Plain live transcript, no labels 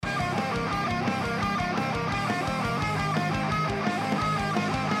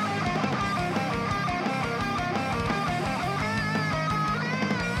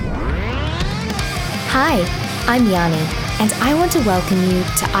Hi, I'm Yanni, and I want to welcome you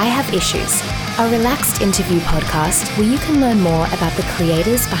to I Have Issues, a relaxed interview podcast where you can learn more about the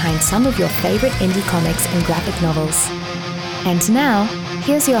creators behind some of your favorite indie comics and graphic novels. And now,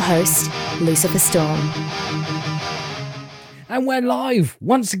 here's your host, Lucifer Storm. And we're live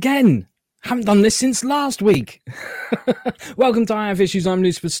once again. Haven't done this since last week. Welcome to I Have Issues. I'm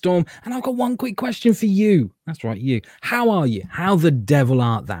Lucifer Storm, and I've got one quick question for you. That's right, you. How are you? How the devil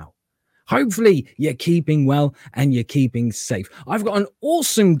art thou? Hopefully you're keeping well and you're keeping safe. I've got an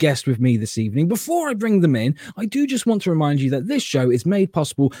awesome guest with me this evening. Before I bring them in, I do just want to remind you that this show is made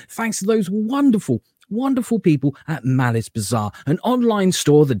possible thanks to those wonderful people at Malice Bazaar, an online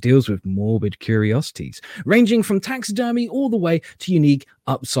store that deals with morbid curiosities, ranging from taxidermy all the way to unique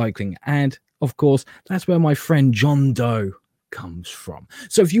upcycling. And of course, that's where my friend John Doe comes from.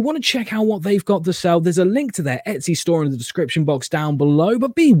 So if you want to check out what they've got to sell, there's a link to their Etsy store in the description box down below,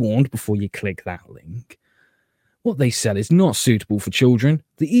 but be warned before you click that link. What they sell is not suitable for children,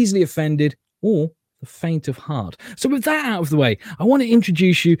 the easily offended, or the faint of heart. So with that out of the way, I want to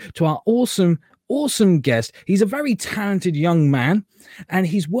introduce you to our awesome guest. He's a very talented young man, and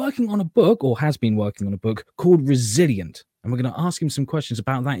he's working on a book, or has been working on a book, called Resilient. And we're going to ask him some questions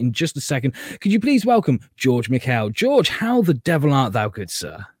about that in just a second. Could you please welcome George Michail? George, how the devil art thou, good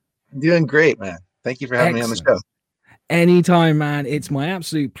sir? I'm doing great, man. Thank you for having me on the show. Anytime, man. It's my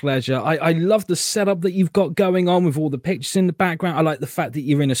absolute pleasure. I love the setup that you've got going on with all the pictures in the background. I like the fact that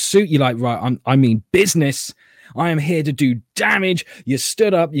you're in a suit. You're like, right, I mean business. I am here to do damage. You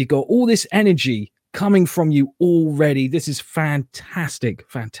stood up. You got all this energy coming from you already. This is fantastic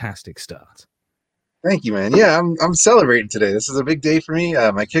start. Thank you, man. Yeah, I'm celebrating today. This is a big day for me.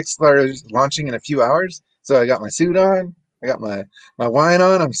 My Kickstarter is launching in a few hours, so I got my suit on. I got my wine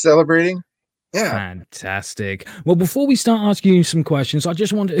on. I'm celebrating. Yeah. Fantastic. Well, before we start asking you some questions, I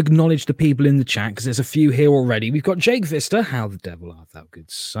just want to acknowledge the people in the chat because there's a few here already. We've got Jake Vista. How the devil art thou, good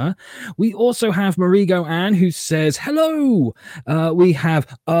sir? We also have Marigo Ann, who says hello. We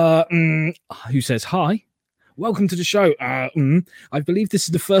have who says hi. Welcome to the show. I believe this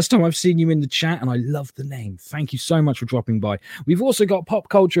is the first time I've seen you in the chat, and I love the name. Thank you so much for dropping by. We've also got Pop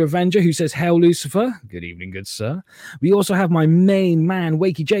Culture Avenger, who says, hail, Lucifer. Good evening, good sir. We also have my main man,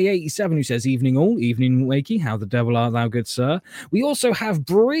 Wakey J87, who says, evening all. Evening, Wakey. How the devil art thou, good sir? We also have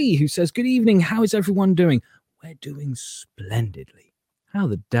Bree, who says, good evening. How is everyone doing? We're doing splendidly. How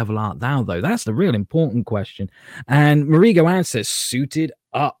the devil art thou, though? That's the real important question. And Marigo Ann says, suited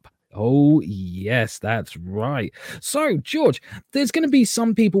up. Oh, yes, that's right. So, George, there's going to be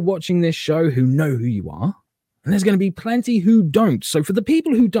some people watching this show who know who you are, and there's going to be plenty who don't. So for the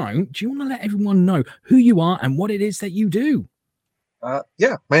people who don't, do you want to let everyone know who you are and what it is that you do?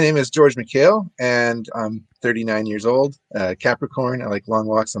 Yeah, my name is George Michail, and I'm 39 years old, Capricorn. I like long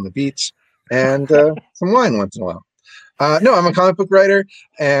walks on the beach and some wine once in a while. No, I'm a comic book writer,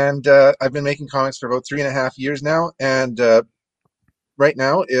 and I've been making comics for about 3.5 years now, and right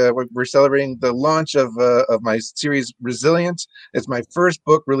now, we're celebrating the launch of my series Resilient. It's my first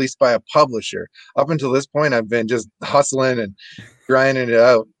book released by a publisher. Up until this point, I've been just hustling and grinding it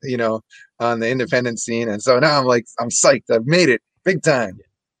out, on the independent scene. And so now I'm psyched. I've made it big time.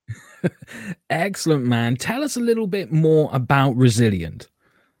 Excellent, man. Tell us a little bit more about Resilient.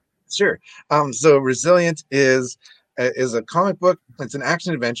 Sure. So Resilient is a comic book. It's an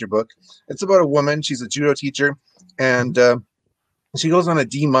action adventure book. It's about a woman. She's a judo teacher, and she goes on a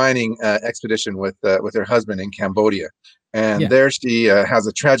demining expedition with her husband in Cambodia, and there she has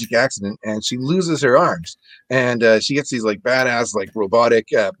a tragic accident and she loses her arms, and she gets these badass robotic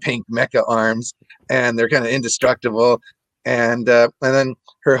pink mecha arms, and they're kind of indestructible. And then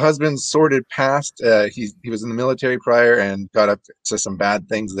her husband's sordid past. He was in the military prior and got up to some bad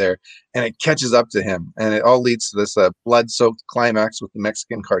things there, and it catches up to him, and it all leads to this blood-soaked climax with the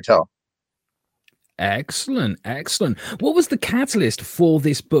Mexican cartel. Excellent. What was the catalyst for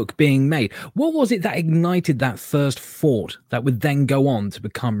this book being made? What was it that ignited that first thought that would then go on to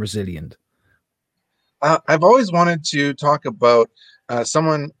become Resilient? I've always wanted to talk about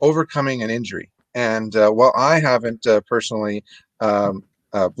someone overcoming an injury. And while I haven't personally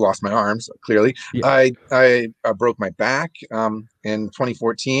lost my arms, clearly, I broke my back in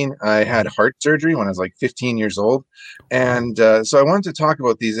 2014. I had heart surgery when I was 15 years old. And so I wanted to talk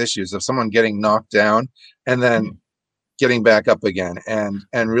about these issues of someone getting knocked down and then getting back up again,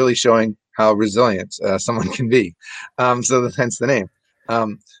 and really showing how resilient someone can be. So hence the name.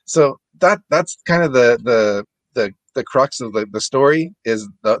 So that's kind of the crux of the story. Is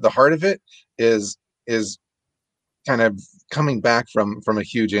the heart of it is kind of coming back from a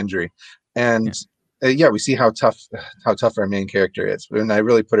huge injury, and we see how tough our main character is, and I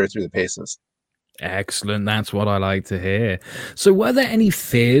really put her through the paces. Excellent. That's what I like to hear. So were there any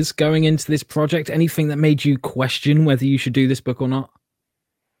fears going into this project? Anything that made you question whether you should do this book or not?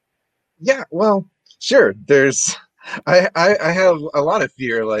 Yeah, well, sure. I have a lot of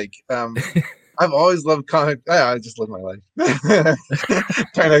fear. Like, I've always loved comic. I just live my life,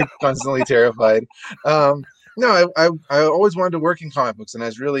 kind of constantly terrified. No, I always wanted to work in comic books, and I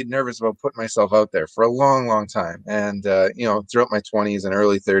was really nervous about putting myself out there for a long, long time. And throughout my 20s and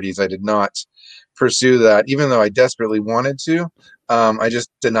early 30s, I did not pursue that, even though I desperately wanted to. I just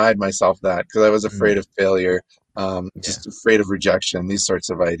denied myself that because I was afraid of failure, just afraid of rejection, these sorts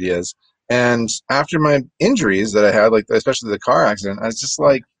of ideas. And after my injuries that I had, like especially the car accident, I was just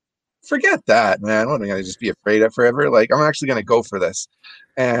like, forget that, man. What am I going to just be afraid of forever? Like, I'm actually going to go for this.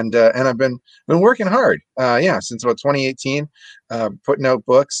 And I've been working hard. Since about 2018, putting out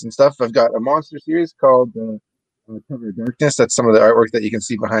books and stuff. I've got a monster series called Cover of Darkness. That's some of the artwork that you can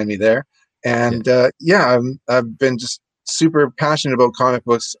see behind me there. And I've been just super passionate about comic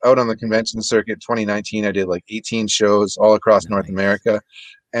books out on the convention circuit. 2019, I did like 18 shows all across North America.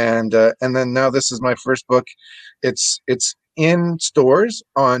 And then now this is my first book. It's in stores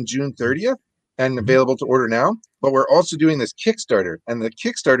on June 30th and available to order now. But we're also doing this Kickstarter, and the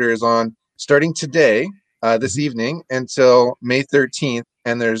Kickstarter is on starting today, this evening until May 13th,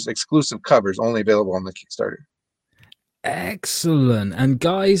 and there's exclusive covers only available on the Kickstarter. Excellent. And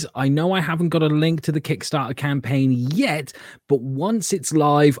guys, I know I haven't got a link to the Kickstarter campaign yet, but once it's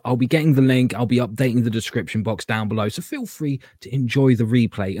live, I'll be getting the link. I'll be updating the description box down below. So feel free to enjoy the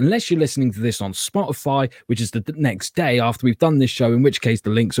replay, unless you're listening to this on Spotify, which is the next day after we've done this show, in which case the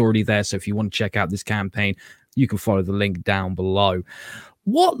link's already there. So if you want to check out this campaign, you can follow the link down below.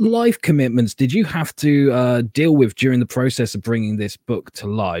 What life commitments did you have to deal with during the process of bringing this book to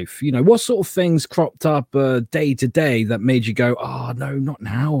life? You know, what sort of things cropped up day to day that made you go, oh, no, not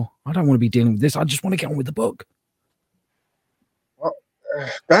now. I don't want to be dealing with this. I just want to get on with the book. Well,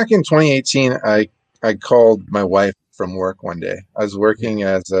 back in 2018, I called my wife from work one day. I was working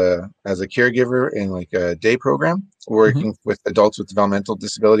as a caregiver in like a day program, working with adults with developmental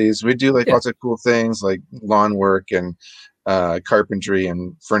disabilities. We do like lots of cool things like lawn work and carpentry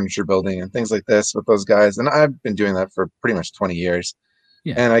and furniture building and things like this with those guys. And I've been doing that for pretty much 20 years.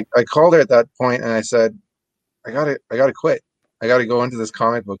 Yeah. And I called her at that point and I said, I gotta quit. I gotta go into this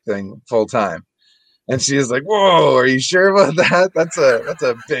comic book thing full time. And she was like, whoa, are you sure about that? That's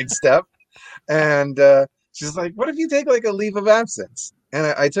a big step. And she's like, what if you take like a leave of absence? And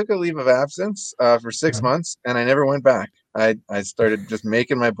I took a leave of absence for 6 months, and I never went back. I started just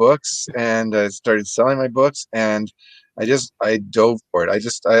making my books, and I started selling my books, and I dove for it.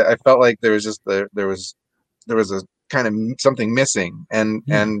 I felt like there was a kind of something missing,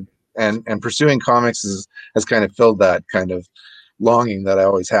 and pursuing comics has kind of filled that kind of longing that I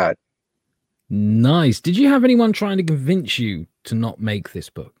always had. Nice. Did you have anyone trying to convince you to not make this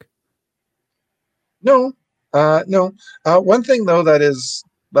book? No. One thing though that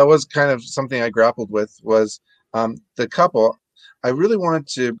was kind of something I grappled with was the couple. I really wanted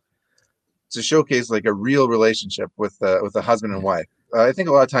to showcase like a real relationship with a husband and wife. I think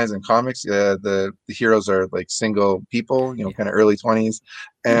a lot of times in comics, the heroes are like single people, kind of early 20s,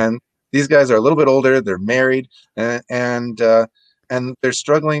 and these guys are a little bit older. They're married, and they're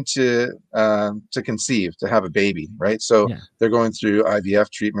struggling to conceive, to have a baby, right? So they're going through IVF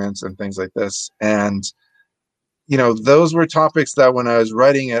treatments and things like this, and those were topics that when I was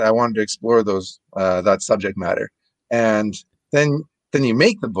writing it, I wanted to explore those that subject matter. And then you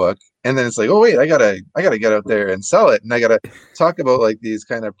make the book, and then it's like, oh wait, I gotta get out there and sell it, and I gotta talk about like these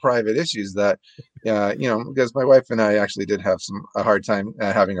kind of private issues that, because my wife and I actually did have a hard time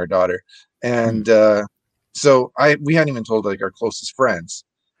having our daughter, and so we hadn't even told like our closest friends,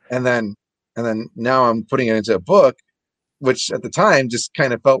 and then now I'm putting it into a book, which at the time just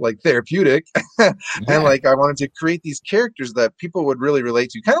kind of felt like therapeutic. And like I wanted to create these characters that people would really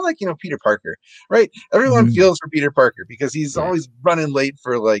relate to, kind of like Peter Parker, right? Everyone feels for Peter Parker because he's always running late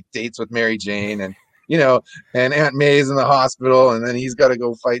for like dates with Mary Jane, and and Aunt May's in the hospital, and then he's got to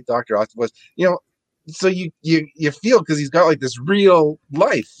go fight Dr. Octopus, so you feel, because he's got like this real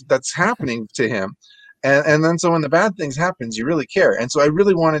life that's happening to him. And then so when the bad things happens, you really care. And so I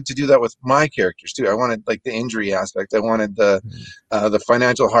really wanted to do that with my characters too. I wanted like the injury aspect. I wanted the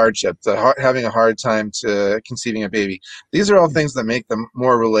financial hardship, having a hard time to conceiving a baby. These are all things that make them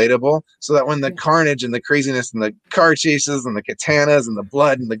more relatable, so that when the carnage and the craziness and the car chases and the katanas and the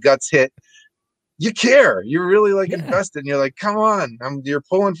blood and the guts hit, you care. You're really like invested, and you're like, come on, you're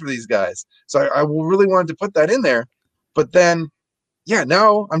pulling for these guys. So I really wanted to put that in there. But then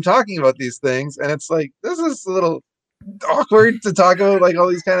now I'm talking about these things, and it's like, this is a little awkward to talk about like all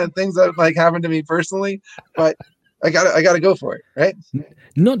these kind of things that like happened to me personally, but I gotta go for it, right?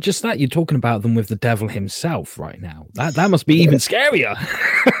 Not just that, you're talking about them with the devil himself right now. That must be even scarier.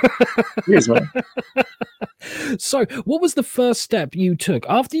 Here's one. So what was the first step you took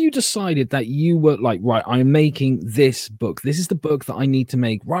after you decided that you were like, right, I'm making this book, this is the book that I need to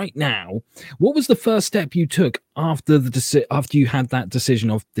make right now? What was the first step you took after after you had that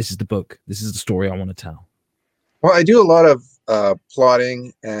decision of this is the book, this is the story I want to tell? Well, I do a lot of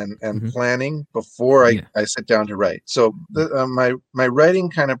plotting and planning before I sit down to write. So my writing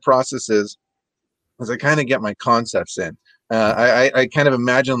kind of process is I kind of get my concepts in. I kind of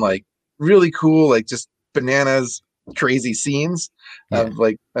imagine like really cool, like just bananas, crazy scenes of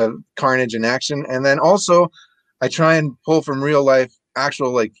like carnage and action. And then also I try and pull from real life,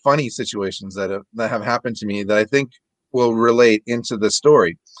 actual like funny situations that have happened to me that I think will relate into the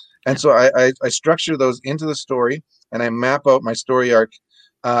story. And so I structure those into the story, and I map out my story arc.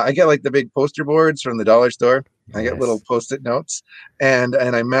 I get like the big poster boards from the dollar store. I get little Post-it notes, and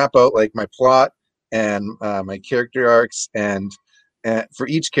I map out like my plot and my character arcs and for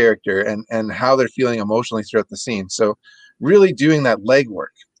each character and how they're feeling emotionally throughout the scene. So really doing that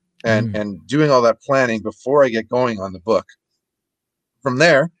legwork and doing all that planning before I get going on the book. From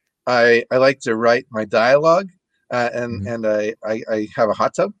there, I like to write my dialogue, and I have a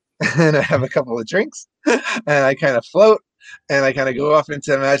hot tub. And I have a couple of drinks and I kind of float and I kind of go off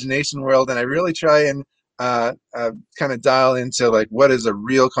into imagination world, and I really try and kind of dial into like what is a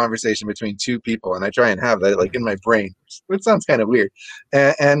real conversation between two people, and I try and have that like in my brain, which sounds kind of weird,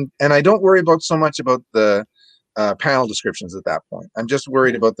 and I don't worry about so much about the panel descriptions at that point. I'm just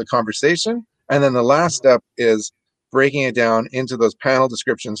worried about the conversation, and then the last step is breaking it down into those panel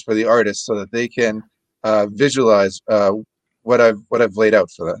descriptions for the artist so that they can visualize what I've laid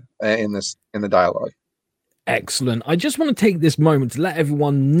out for them in the dialogue. Excellent. I just want to take this moment to let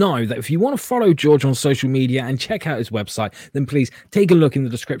everyone know that if you want to follow George on social media and check out his website, then please take a look in the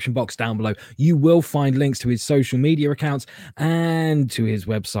description box down below. You will find links to his social media accounts and to his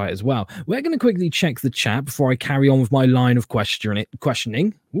website as well. We're going to quickly check the chat before I carry on with my line of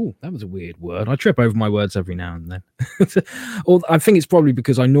questioning. Ooh, that was a weird word. I trip over my words every now and then. Or I think it's probably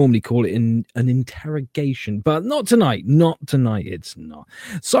because I normally call it an interrogation, but not tonight. Not tonight. It's not.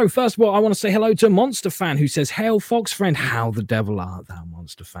 So first of all, I want to say hello to Monster Fan, who says, "Hail, Fox friend. How the devil art thou,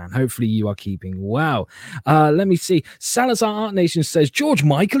 Monster Fan? Hopefully you are keeping well." Let me see. Salazar Art Nation says, "George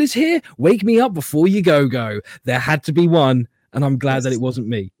Michail is here. Wake me up before you go. There had to be one, and I'm glad that it wasn't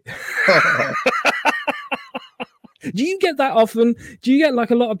me." Do you get that often? Do you get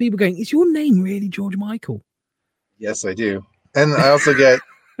like a lot of people going, "Is your name really George Michail?" Yes, I do. And I also get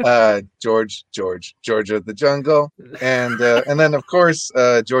George of the Jungle, and then of course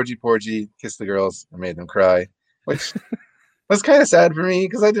Georgie Porgy, Kiss the Girls, I Made Them Cry, which was kind of sad for me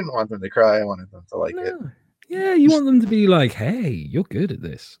because I didn't want them to cry. I wanted them to like it. Yeah, you want them to be like, "Hey, you're good at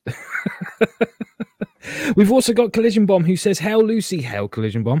this." We've also got Collision Bomb, who says, "Hail Lucy, hail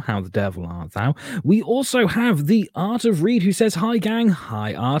Collision Bomb, how the devil art thou?" We also have the Art of Reed, who says, "Hi gang,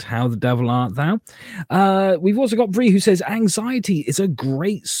 hi Art, how the devil art thou?" We've also got Bree, who says, "Anxiety is a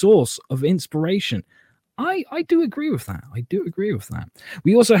great source of inspiration." I do agree with that. I do agree with that.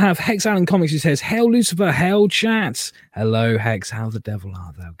 We also have Hex Allen Comics, who says, "Hail Lucifer, hail chat." Hello, Hex. How the devil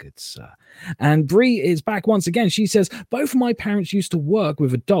art thou, good sir? And Bree is back once again. She says, "Both of my parents used to work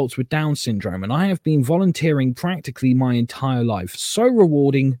with adults with Down syndrome, and I have been volunteering practically my entire life. So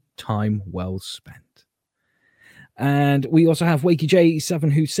rewarding, time well spent." And we also have Wakey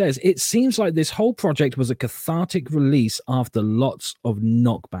J7, who says, "It seems like this whole project was a cathartic release after lots of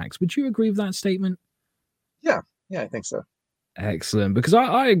knockbacks." Would you agree with that statement? Yeah, I think so. Excellent, because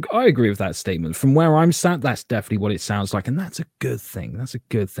I agree with that statement. From where I'm sat, that's definitely what it sounds like, and that's a good thing. That's a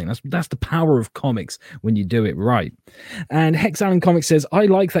good thing. That's the power of comics when you do it right. And Hex Allen Comics says, "I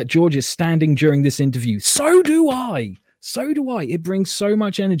like that George is standing during this interview." So do I. So do I. It brings so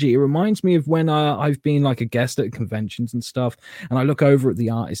much energy. It reminds me of when I've been like a guest at conventions and stuff, and I look over at the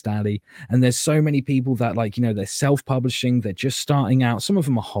Artist Alley, and there's so many people that, like, you know, they're self-publishing, they're just starting out. Some of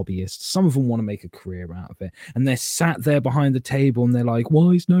them are hobbyists. Some of them want to make a career out of it, and they're sat there behind the table, and they're like,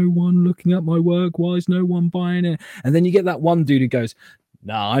 "Why is no one looking at my work? Why is no one buying it?" And then you get that one dude who goes,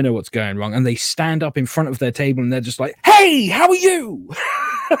 "Nah, I know what's going wrong," and they stand up in front of their table, and they're just like, "Hey, how are you?"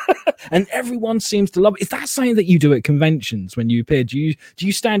 And everyone seems to love it. Is that something that you do at conventions when you appear? Do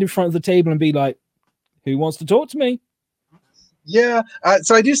you stand in front of the table and be like, "Who wants to talk to me?" Yeah,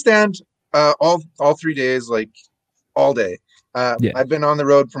 so I do stand all 3 days, like all day, I've been on the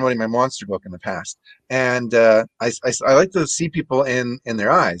road promoting my monster book in the past, and I like to see people in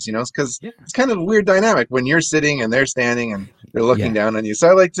their eyes, you know, because it's kind of a weird dynamic when you're sitting and they're standing and they're looking down on you. So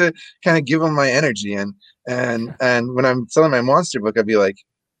I like to kind of give them my energy, and when I'm selling my monster book, I'd be like,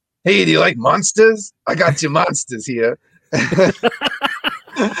 "Hey, do you like monsters? I got you monsters here."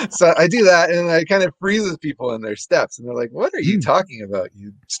 So I do that, and I kind of freezes people in their steps, and they're like, "What are you talking about,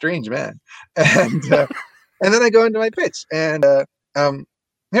 you strange man?" And and then I go into my pitch, and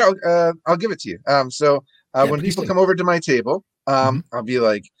here I'll give it to you. When people come over to my table, I'll be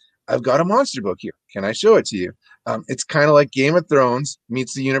like, "I've got a monster book here. Can I show it to you?" It's kind of like Game of Thrones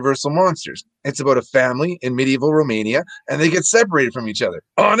meets the Universal Monsters. It's about a family in medieval Romania, and they get separated from each other.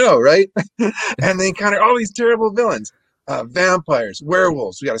 Oh no, right? And they encounter all these terrible villains. Vampires,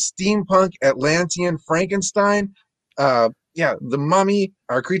 werewolves. We got a steampunk Atlantean Frankenstein. The Mummy,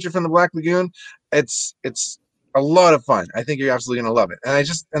 our creature from the Black Lagoon. It's a lot of fun. I think you're absolutely gonna love it. And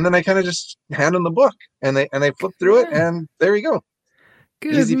then I kind of just hand them the book, and they flip through it, and there you go.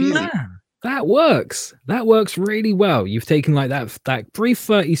 Good Easy peasy. Man. That works. That works really well. You've taken like that brief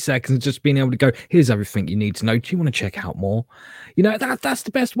 30 seconds, just being able to go, here's everything you need to know. Do you want to check out more? You know, that's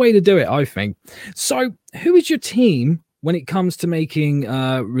the best way to do it, I think. So who is your team when it comes to making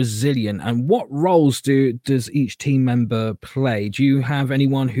Resilient, and what roles does each team member play? Do you have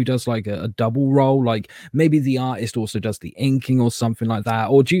anyone who does like a double role, like maybe the artist also does the inking or something like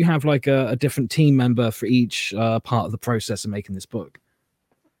that? Or do you have like a different team member for each part of the process of making this book?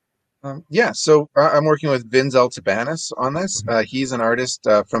 So I'm working with Vinzel Tabanis on this. He's an artist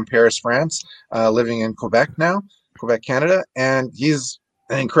from Paris, France, living in Quebec now, Quebec, Canada, and he's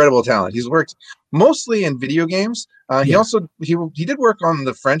an incredible talent. He's worked mostly in video games. He also he did work on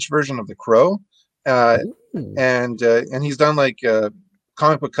the French version of The Crow, and he's done like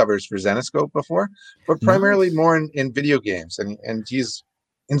comic book covers for Zenescope before, but primarily more in video games. And he's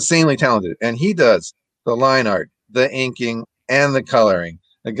insanely talented, and he does the line art, the inking, and the coloring.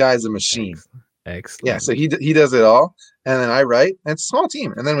 The guy's a machine. Excellent. Yeah, so he does it all, and then I write. And it's a small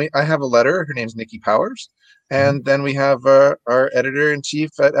team, and then I have a letterer. Her name's Nikki Powers, and then we have our editor in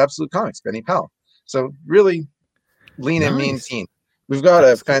chief at Absolute Comics, Benny Powell. So really lean and mean team. We've got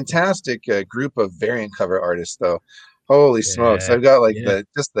a fantastic group of variant cover artists, though. Holy smokes! I've got like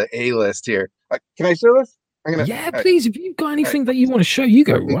the A-list here. Can I show this? Please. If you've got anything that you want to show, you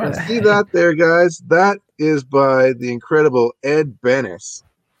go right ahead. See that there, guys? That is by the incredible Ed Bennis.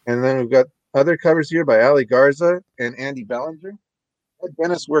 And then we've got other covers here by Ali Garza and Andy Bellinger. Ed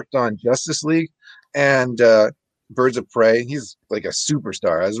Bennis worked on Justice League and Birds of Prey. He's like a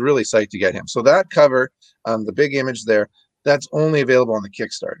superstar. I was really psyched to get him. So that cover, the big image there, that's only available on the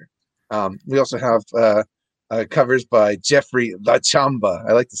Kickstarter. We also have covers by Jeffrey La Chamba.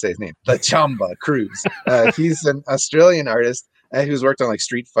 I like to say his name, La Chamba Cruz. He's an Australian artist who's worked on like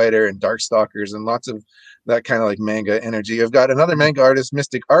Street Fighter and Darkstalkers and lots of that kind of like manga energy. I've got another manga artist,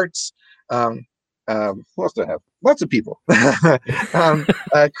 Mystic Arts. Who else do I have? Lots of people.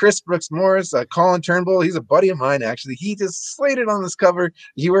 Chris Brooks Morris, Colin Turnbull. He's a buddy of mine, actually. He just slated on this cover.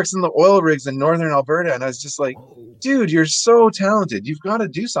 He works in the oil rigs in northern Alberta, and I was just like, dude, you're so talented. You've got to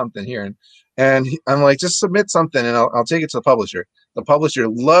do something here. And I'm like, just submit something, and I'll take it to the publisher. The publisher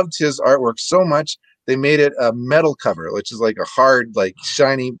loved his artwork so much, they made it a metal cover, which is like a hard, like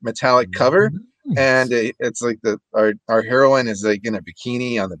shiny metallic cover. And it's like our heroine is like in a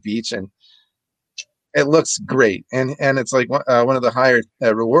bikini on the beach, and it looks great. And it's like one of the higher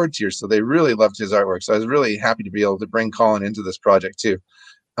reward tiers. So they really loved his artwork. So I was really happy to be able to bring Colin into this project too.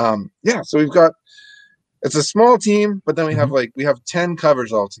 So we've got, it's a small team, but then we have 10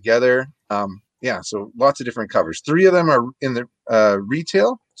 covers all together. So lots of different covers. 3 of them are in the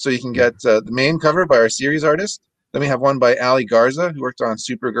retail. So you can get the main cover by our series artist. Then we have one by Ali Garza, who worked on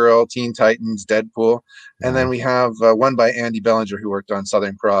Supergirl, Teen Titans, Deadpool. And then we have one by Andy Bellinger, who worked on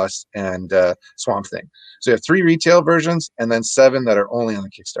Southern Cross and Swamp Thing. So you have 3 retail versions and then 7 that are only on the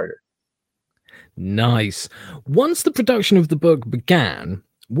Kickstarter. Nice. Once the production of the book began,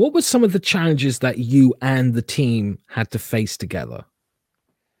 what were some of the challenges that you and the team had to face together?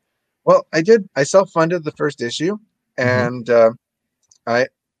 Well, I self-funded the first issue, and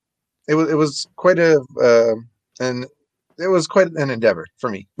it was quite an endeavor for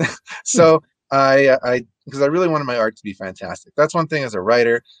me. So because I really wanted my art to be fantastic. That's one thing as a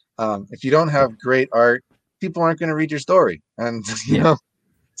writer. If you don't have great art, people aren't going to read your story. And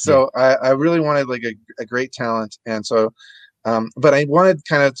so I really wanted like a great talent. And so, but I wanted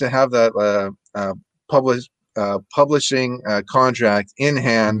kind of to have that publishing contract in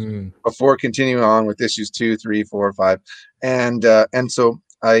hand before continuing on with issues 2, 3, 4, 5. And so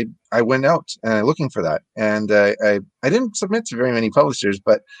I went out looking for that, and I didn't submit to very many publishers,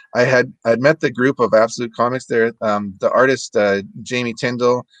 but I'd met the group of Absolute Comics there, the artist Jamie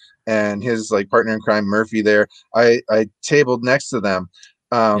Tyndall and his like partner in crime Murphy there. I tabled next to them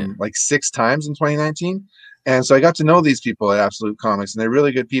like 6 times in 2019. And so I got to know these people at Absolute Comics, and they're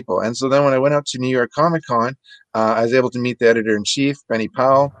really good people. And so then when I went out to New York Comic Con, I was able to meet the editor in chief, Benny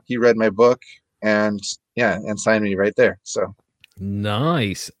Powell. He read my book and signed me right there. So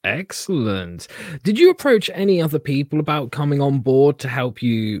nice, excellent. Did you approach any other people about coming on board to help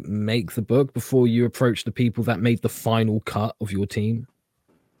you make the book before you approached the people that made the final cut of your team?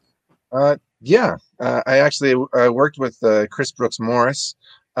 I actually worked with Chris Brooks Morris.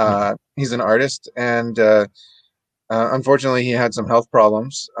 He's an artist, and unfortunately he had some health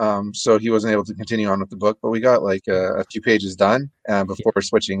problems, so he wasn't able to continue on with the book, but we got like a few pages done before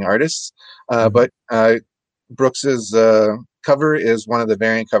switching artists. But Brooks's cover is one of the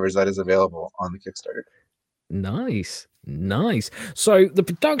variant covers that is available on the Kickstarter. Nice. So the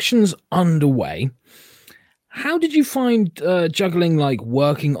production's underway. How did you find juggling like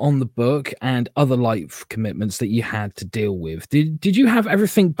working on the book and other life commitments that you had to deal with? Did you have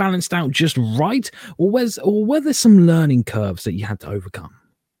everything balanced out just right, or were there some learning curves that you had to overcome?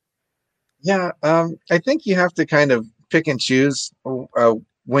 Yeah, I think you have to kind of pick and choose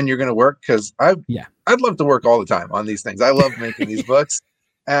when you're going to work, because I'd love to work all the time on these things. I love making these books,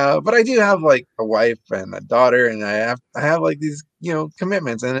 but I do have like a wife and a daughter, and I have like these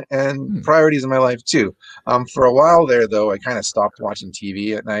commitments and priorities in my life too. For a while there, though, I kind of stopped watching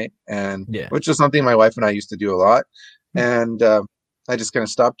TV at night, and which was something my wife and I used to do a lot, and I just kind of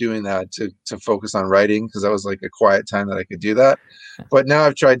stopped doing that to focus on writing, because that was like a quiet time that I could do that. But now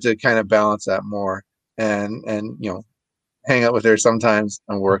I've tried to kind of balance that more, and hang out with her sometimes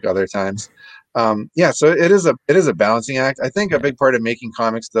and work other times. So it is a balancing act. I think a big part of making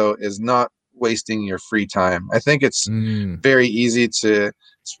comics, though, is not wasting your free time. I think it's very easy to,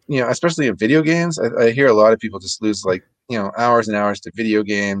 especially in video games. I hear a lot of people just lose like hours and hours to video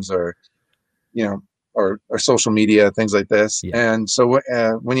games, or or social media, things like this. And so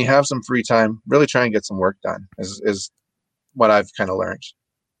when you have some free time, really try and get some work done is what I've kind of learned.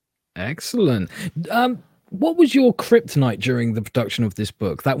 Excellent. What was your kryptonite during the production of this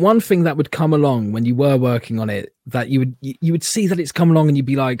book? That one thing that would come along when you were working on it, that you would see that it's come along and you'd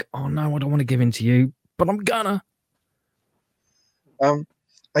be like, oh no, I don't want to give in to you, but I'm gonna.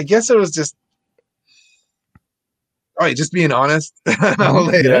 I guess it was just, all right, just being honest. I'll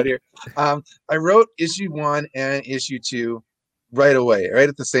lay it out here. I wrote issue 1 and issue 2 right away, right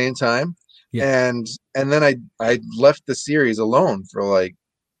at the same time. And then I left the series alone for like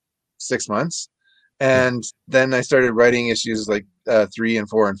 6 months. And then I started writing issues like 3 and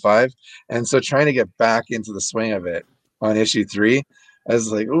 4 and 5. And so trying to get back into the swing of it on issue 3, I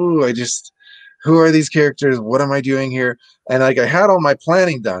was like, ooh, who are these characters? What am I doing here? And like I had all my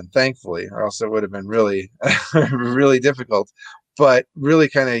planning done, thankfully, or else it would have been really, really difficult. But really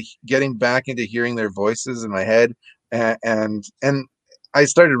kind of getting back into hearing their voices in my head, and I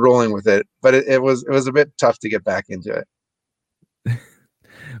started rolling with it, but it was a bit tough to get back into it.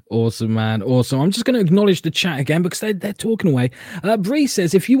 Awesome, man. Awesome. I'm just going to acknowledge the chat again because they're talking away. Bree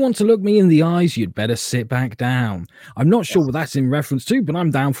says, if you want to look me in the eyes, you'd better sit back down. I'm not sure what that's in reference to, but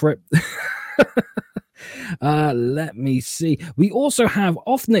I'm down for it. Let me see. We also have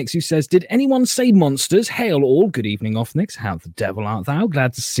Offnix, who says, did anyone say monsters? Hail all. Good evening, Offnix. How the devil art thou?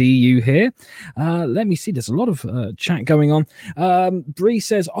 Glad to see you here. Let me see. There's a lot of chat going on. Bree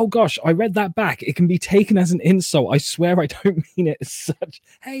says, oh gosh, I read that back. It can be taken as an insult. I swear I don't mean it as such.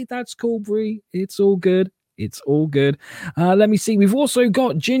 Hey, that's cool, Bree. It's all good. It's all good. Let me see. We've also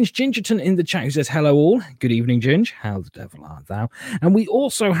got Gingerton in the chat, who says, hello all. Good evening, Ginge. How the devil art thou? And we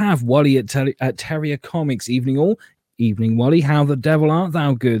also have Wally at Terrier Comics. Evening all. Evening, Wally. How the devil art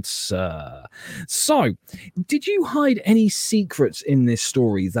thou, good sir? So, did you hide any secrets in this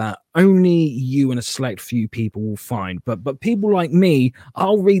story that only you and a select few people will find? But people like me,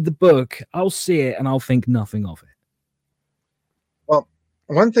 I'll read the book, I'll see it, and I'll think nothing of it. Well,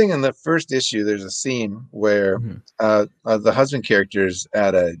 one thing in the first issue, there's a scene where the husband character's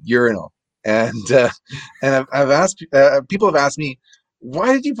at a urinal, and I've asked people have asked me,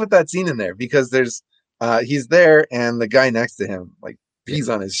 why did you put that scene in there? Because there's he's there, and the guy next to him like pees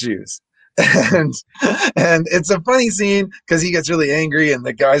on his shoes, and it's a funny scene because he gets really angry, and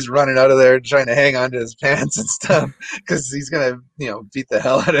the guy's running out of there trying to hang on to his pants and stuff because he's gonna beat the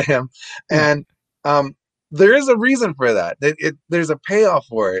hell out of him, and there is a reason for that. There's a payoff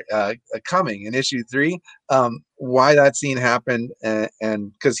for it coming in issue 3. Why that scene happened,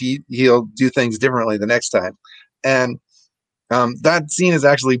 and because he'll do things differently the next time. And That scene is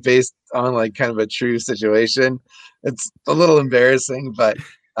actually based on like kind of a true situation. It's a little embarrassing, but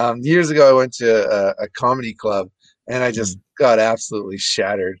years ago I went to a comedy club and I just got absolutely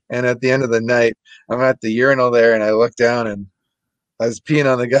shattered. And at the end of the night, I'm at the urinal there and I look down and I was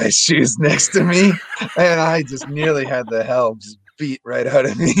peeing on the guy's shoes next to me, and I just nearly had the hell just beat right out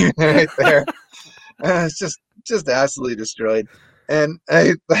of me right there. And it's just absolutely destroyed. And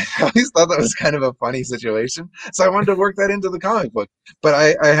I always thought that was kind of a funny situation. So I wanted to work that into the comic book, but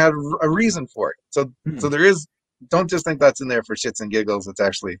I had a reason for it. So there is, don't just think that's in there for shits and giggles.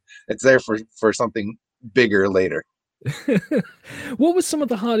 It's there for something bigger later. What were some of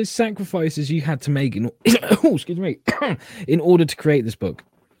the hardest sacrifices you had to make excuse me, in order to create this book?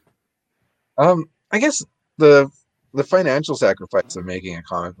 I guess the financial sacrifice of making a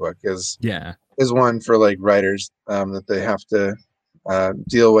comic book is one for like writers that they have to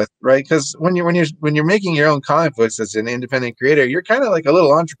deal with, right? Because when you're making your own comic books as an independent creator, you're kind of like a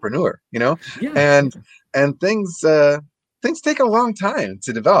little entrepreneur, you know. And things take a long time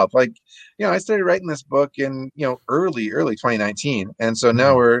to develop. Like, you know, I started writing this book in, you know, early 2019, and so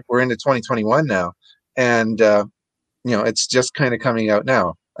now we're into 2021 now, and you know, it's just kind of coming out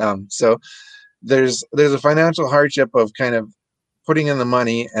now. So there's a financial hardship of kind of putting in the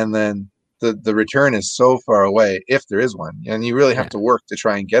money, and then the return is so far away, if there is one, and you really have to work to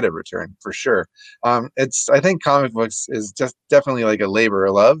try and get a return for sure. I think comic books is just definitely like a labor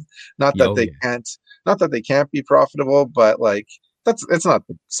of love. Not that they can't be profitable, but like it's not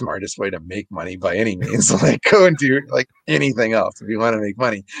the smartest way to make money by any means. Like, go and do like anything else if you want to make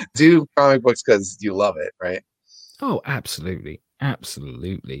money. Do comic books because you love it, right? Oh, absolutely.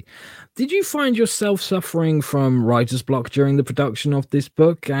 Absolutely. Did you find yourself suffering from writer's block during the production of this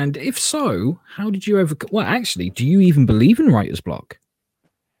book? And if so, how did you overcome? Well, actually, do you even believe in writer's block?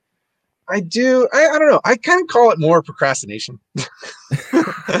 I do. I don't know. I kind of call it more procrastination.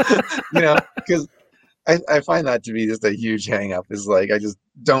 You know, because I find that to be just a huge hang up. Is like I just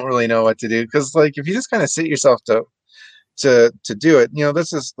don't really know what to do. Because like if you just kind of sit yourself to do it, you know,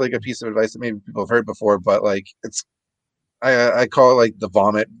 this is like a piece of advice that maybe people have heard before, but like I call it like the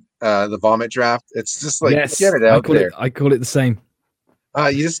vomit draft. It's just like get it out there. I call it the same.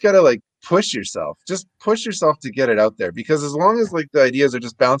 You just gotta like push yourself. Just push yourself to get it out there, because as long as like the ideas are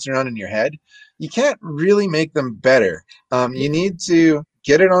just bouncing around in your head, you can't really make them better. You need to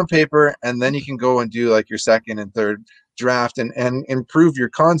get it on paper, and then you can go and do like your second and third draft and improve your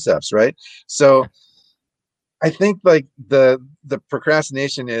concepts, right? So I think like the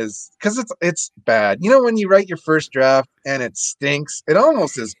procrastination is because it's bad. You know, when you write your first draft and it stinks, it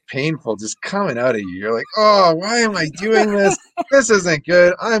almost is painful just coming out of you. You're like, oh, why am I doing this? This isn't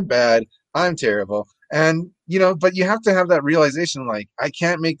good. I'm bad. I'm terrible. And, you know, but you have to have that realization, like, I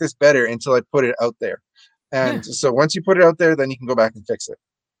can't make this better until I put it out there. And so once you put it out there, then you can go back and fix it.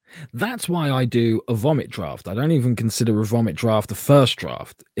 That's why I do a vomit draft. I don't even consider a vomit draft a first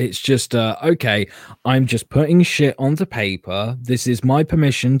draft. It's just, okay, I'm just putting shit onto paper. This is my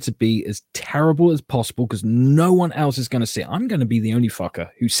permission to be as terrible as possible because no one else is going to see it. I'm going to be the only fucker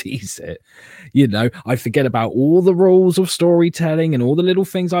who sees it. You know, I forget about all the rules of storytelling and all the little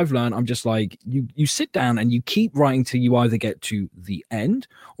things I've learned. I'm just like, you sit down and you keep writing till you either get to the end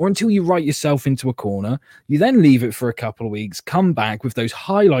or until you write yourself into a corner. You then leave it for a couple of weeks, come back with those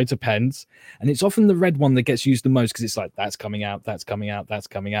highlights of pens, and it's often the red one that gets used the most because it's like that's coming out,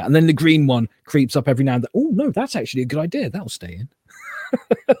 and then the green one creeps up every now and then. Oh no, that's actually a good idea, that'll stay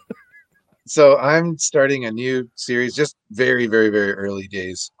in. So I'm starting a new series, just very, very, very early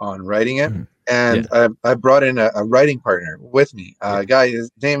days on writing it, and I brought in a writing partner with me, a guy. His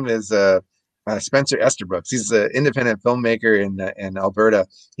name is Spencer Esterbrooks. He's an independent filmmaker in Alberta.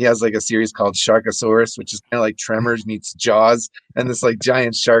 He has like a series called Sharkosaurus, which is kind of like Tremors meets Jaws. And this like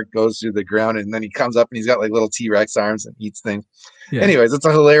giant shark goes through the ground, and then he comes up and he's got like little T-Rex arms and eats things. Anyways, it's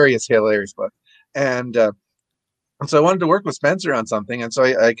a hilarious book. And so I wanted to work with Spencer on something. And so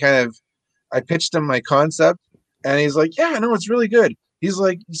I pitched him my concept, and he's like, yeah, no, it's really good. He's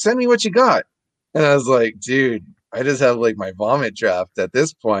like, send me what you got. And I was like, dude, I just have like my vomit draft at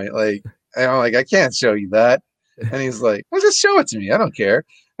this point. Like, and I'm like, I can't show you that. And he's like, well, just show it to me. I don't care.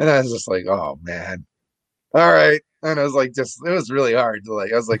 And I was just like, oh man. All right. And I was like, it was really hard to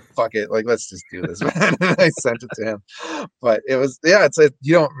like, I was like, fuck it. Like, let's just do this, man. And I sent it to him. But it was,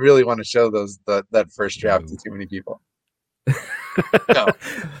 you don't really want to show that first draft to too many people. No.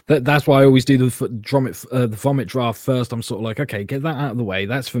 That's why I always do the vomit draft first. I'm sort of like, okay, get that out of the way.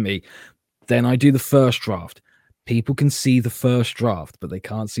 That's for me. Then I do the first draft. People can see the first draft, but they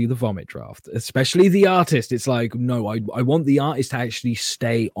can't see the vomit draft, especially the artist. It's like, no, I want the artist to actually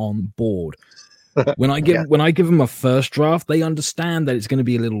stay on board When I give them a first draft, they understand that it's going to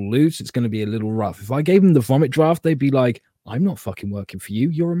be a little loose, it's going to be a little rough. If I gave them the vomit draft, they'd be like, I'm not fucking working for you.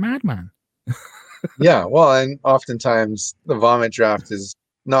 You're a madman. Yeah, well, and oftentimes the vomit draft is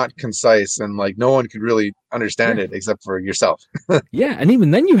not concise, and like no one could really understand it except for yourself. Yeah, and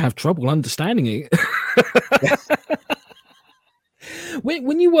even then you have trouble understanding it.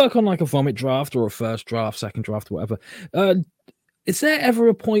 When you work on like a vomit draft or a first draft, second draft, whatever, is there ever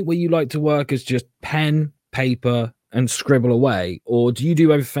a point where you like to work as just pen, paper, and scribble away, or do you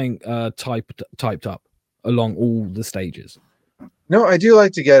do everything typed up along all the stages? No, I do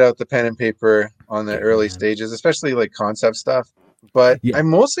like to get out the pen and paper on the early stages, especially like concept stuff. But I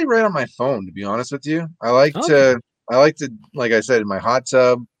mostly write on my phone, to be honest with you. I like to, like I said, in my hot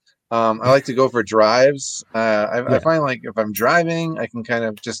tub. I like to go for drives. I find like if I'm driving, I can kind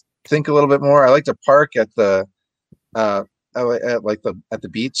of just think a little bit more. I like to park at the at the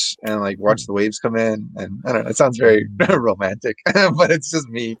beach and like watch the waves come in. And I don't know, it sounds very romantic, but it's just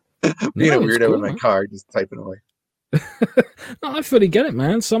me being a weirdo in my car, just typing away. No, I fully get it,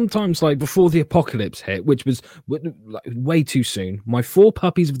 man. Sometimes, like before the apocalypse hit, which was like, way too soon, my 4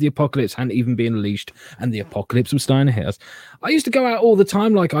 puppies of the apocalypse hadn't even been unleashed, and the apocalypse was starting to hit us. I used to go out all the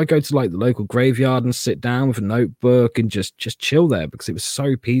time. Like I go to like the local graveyard and sit down with a notebook and just chill there because it was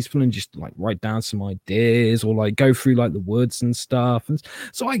so peaceful, and just like write down some ideas or like go through like the woods and stuff. And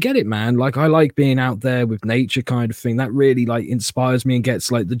so I get it, man. Like I like being out there with nature, kind of thing. That really like inspires me and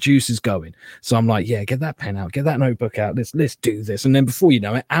gets like the juices going. So I'm like, yeah, get that pen out, get that notebook out, let's do this. And then before you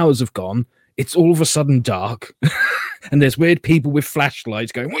know it, hours have gone, it's all of a sudden dark and there's weird people with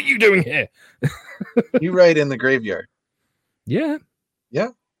flashlights going, what are you doing here? You write in the graveyard? Yeah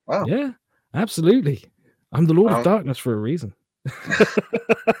Wow. Yeah, absolutely. I'm the Lord of Darkness for a reason.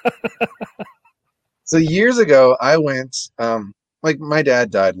 So years ago I went like my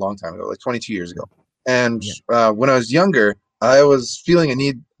dad died a long time ago, like 22 years ago, and when I was younger I was feeling a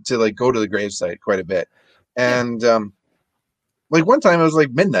need to like go to the gravesite quite a bit. And like one time it was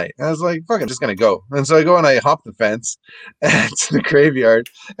like midnight and I was like, fuck, I'm just gonna go. And so I go and I hop the fence to the graveyard,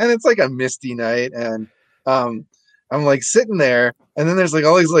 and it's like a misty night, and I'm like sitting there, and then there's like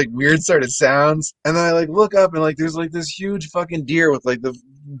all these like weird sort of sounds, and then I like look up and like there's like this huge fucking deer with like the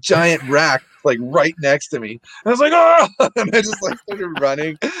giant rack like right next to me. And I was like, oh, and I just like started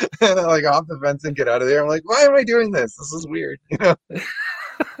running and I like hop the fence and get out of there. I'm like, why am I doing this? This is weird, you know?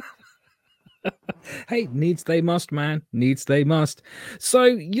 Hey, needs they must, man. Needs they must. So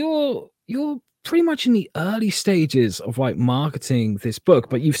you're pretty much in the early stages of like marketing this book,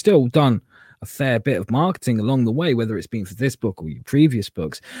 but you've still done a fair bit of marketing along the way, whether it's been for this book or your previous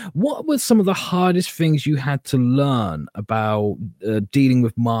books. What were some of the hardest things you had to learn about dealing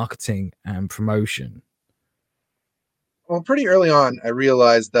with marketing and promotion? Well, pretty early on, I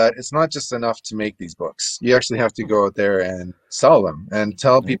realized that it's not just enough to make these books. You actually have to go out there and sell them and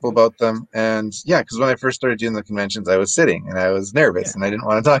tell people about them. And because when I first started doing the conventions, I was sitting and I was nervous and I didn't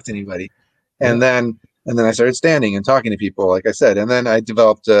want to talk to anybody. And then I started standing and talking to people, like I said. And then I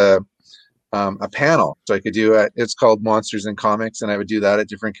developed a panel, so I could do it's called Monsters in Comics, and I would do that at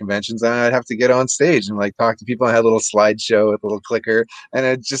different conventions. And I'd have to get on stage and like talk to people. I had a little slideshow with a little clicker, and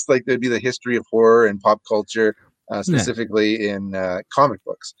it's just like there'd be the history of horror and pop culture. Specifically in comic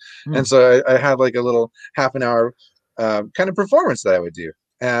books. And so I had like a little half an hour kind of performance that I would do.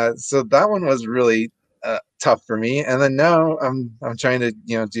 So that one was really tough for me. And then now I'm trying to,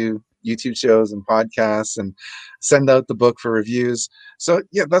 do YouTube shows and podcasts and send out the book for reviews. So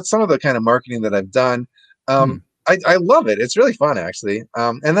that's some of the kind of marketing that I've done. I love it. It's really fun, actually.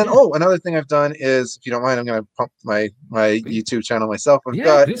 And then, another thing I've done is, if you don't mind, I'm going to pump my YouTube channel myself. I've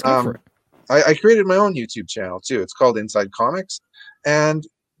got, please go for it. I created my own YouTube channel too. It's called Inside Comics, and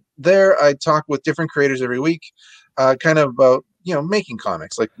there I talk with different creators every week, kind of about making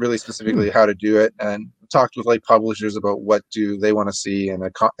comics, like really specifically how to do it, and talked with like publishers about what do they want to see in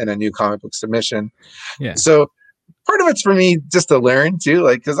a new comic book submission. So part of it's for me just to learn too,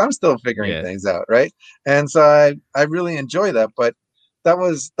 like because I'm still figuring things out, right? And so I really enjoy that, but that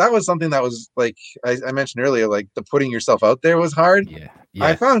was something that was like I mentioned earlier, like the putting yourself out there was hard.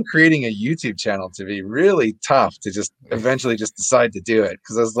 I found creating a YouTube channel to be really tough to just eventually just decide to do it,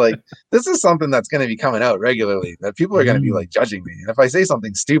 because I was like, this is something that's going to be coming out regularly, that people are going to be like judging me, and if I say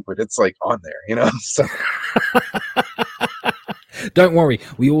something stupid, it's like on there, so don't worry,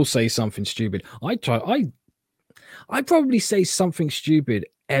 we all say something stupid. I probably say something stupid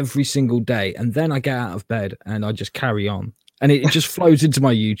every single day, and then I get out of bed and I just carry on. And it just flows into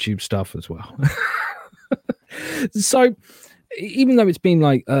my YouTube stuff as well. So even though it's been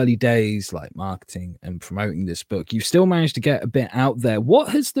like early days, like marketing and promoting this book, you've still managed to get a bit out there. What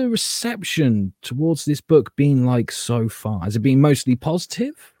has the reception towards this book been like so far? Has it been mostly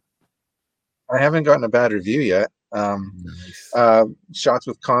positive? I haven't gotten a bad review yet. Nice. Shots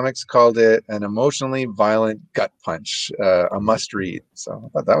with Comics called it an emotionally violent gut punch, a must read. So I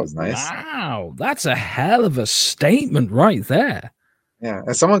thought that was nice. Wow, that's a hell of a statement right there. Yeah,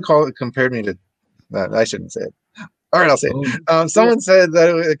 and someone compared me to that. I shouldn't say it. All right, I'll say it. Someone said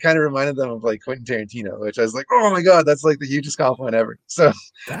that it kind of reminded them of like Quentin Tarantino, which I was like, oh my god, that's like the hugest compliment ever. So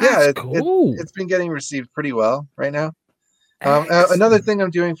that's cool. It's been getting received pretty well right now. Another thing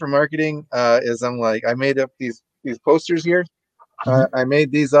I'm doing for marketing is I made up these posters here. I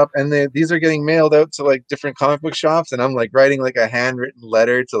made these up, and these are getting mailed out to like different comic book shops, and I'm like writing like a handwritten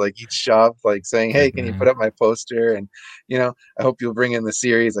letter to like each shop, like saying, hey, can you put up my poster? And I hope you'll bring in the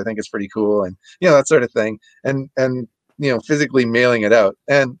series. I think it's pretty cool, and that sort of thing. And physically mailing it out.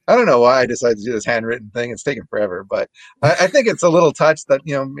 And I don't know why I decided to do this handwritten thing. It's taken forever, but I think it's a little touch that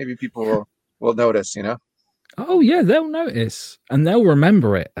maybe people will notice. Oh yeah, they'll notice and they'll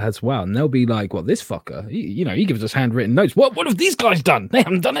remember it as well, and they'll be like, "Well, this fucker, he gives us handwritten notes. What have these guys done? They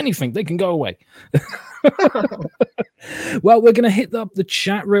haven't done anything. They can go away." Well, we're gonna hit up the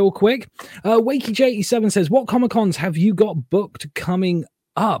chat real quick. WakeyJ87 says, "What Comic Cons have you got booked coming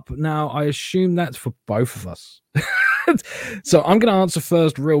up?" Now, I assume that's for both of us. So I'm going to answer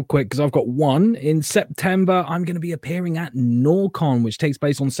first real quick because I've got one. In September, I'm going to be appearing at Norcon, which takes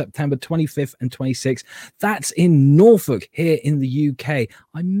place on September 25th and 26th. That's in Norfolk here in the UK.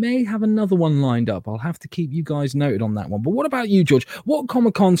 I may have another one lined up. I'll have to keep you guys noted on that one. But what about you, George? What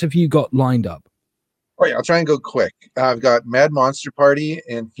Comic Cons have you got lined up? Oh yeah, I'll try and go quick. I've got Mad Monster Party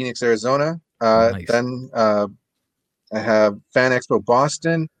in Phoenix, Arizona. Nice. Then I have Fan Expo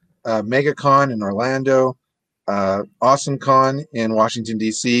Boston, MegaCon in Orlando, Awesome Con in Washington,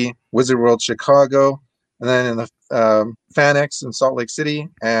 D.C., Wizard World Chicago, and then in the FanX in Salt Lake City,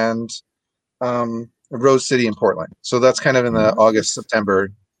 and Rose City in Portland. So that's kind of in the August-September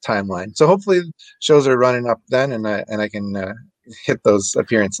timeline. So hopefully shows are running up then, and I can hit those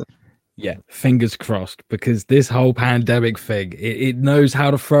appearances. Yeah, fingers crossed, because this whole pandemic thing, it knows how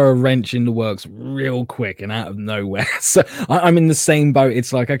to throw a wrench in the works real quick and out of nowhere. So I'm in the same boat.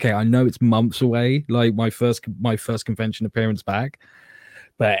 It's like, okay, I know it's months away, like my first convention appearance back,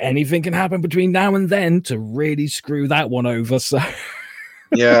 but anything can happen between now and then to really screw that one over. So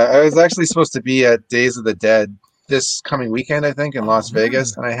yeah, I was actually supposed to be at Days of the Dead this coming weekend, I think, in Las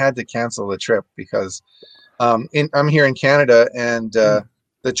Vegas, and I had to cancel the trip because I'm here in Canada, and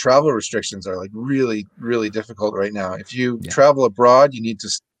the travel restrictions are like really, really difficult right now. If you travel abroad, you need to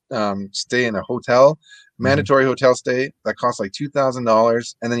stay in a hotel, mandatory hotel stay that costs like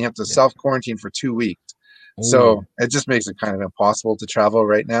 $2,000, and then you have to self quarantine for 2 weeks. Ooh. So it just makes it kind of impossible to travel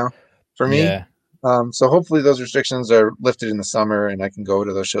right now for me. Yeah. So hopefully those restrictions are lifted in the summer, and I can go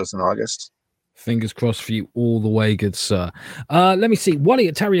to those shows in August. Fingers crossed for you all the way, good sir. Let me see. Wally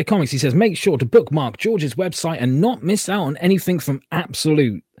at Terrier Comics, he says, make sure to bookmark George's website and not miss out on anything from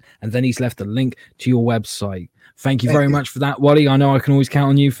Absolute. And then he's left a link to your website. Thank you very much for that, Wally. I know I can always count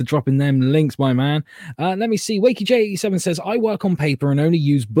on you for dropping them links, my man. Let me see. WakeyJ87 says, I work on paper and only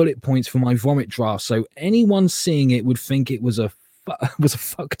use bullet points for my vomit draft, so anyone seeing it would think it was a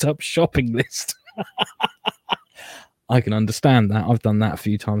fucked up shopping list. I can understand that. I've done that a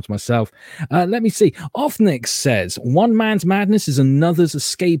few times myself. Let me see. Offnix says, one man's madness is another's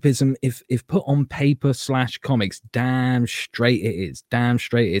escapism if put on paper / comics. Damn straight it is. Damn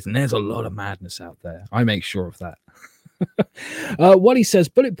straight it is. And there's a lot of madness out there. I make sure of that. What he says,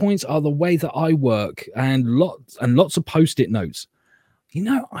 bullet points are the way that I work, and lots of post-it notes.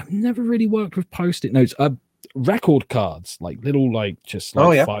 I've never really worked with post-it notes. Record cards, like little, like just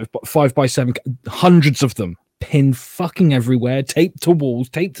like 5x7, hundreds of them. Pinned fucking everywhere, taped to walls,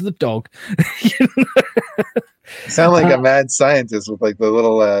 taped to the dog. Sound like a mad scientist with like the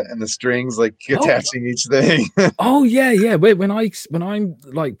little and the strings like attaching each thing. Oh yeah. When I'm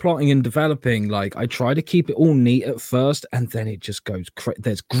like plotting and developing, like I try to keep it all neat at first, and then it just goes.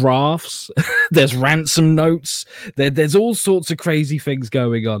 There's graphs, there's ransom notes, there's all sorts of crazy things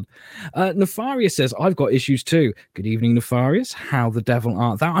going on. Nefarious says, I've got issues too. Good evening, Nefarious. How the devil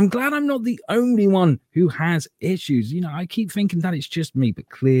art thou? I'm glad I'm not the only one who has issues. I keep thinking that it's just me, but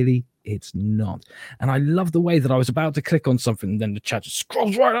clearly it's not. And I love the way that I was about to click on something and then the chat just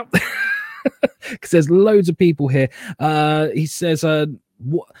scrolls right up because there's loads of people here. He says,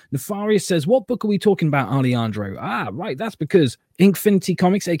 Nefarious says, what book are we talking about, Alejandro? Right, that's because Inkfinity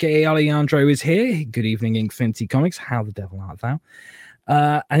Comics, aka Alejandro, is here. Good evening, Inkfinity Comics. How the devil art thou?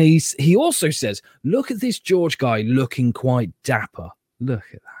 And he also says, look at this George guy looking quite dapper. Look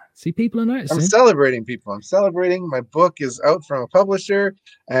at that. See, people are noticing. I'm celebrating people. I'm celebrating. My book is out from a publisher,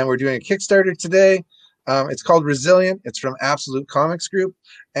 and we're doing a Kickstarter today. It's called Resilient. It's from Absolute Comics Group,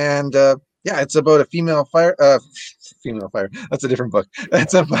 and it's about a female fire. That's a different book.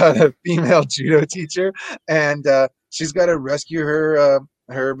 It's about a female judo teacher, and she's got to rescue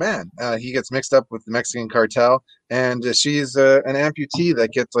her man. He gets mixed up with the Mexican cartel, and she's an amputee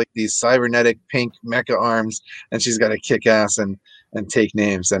that gets like these cybernetic pink mecha arms, and she's got to kick ass and take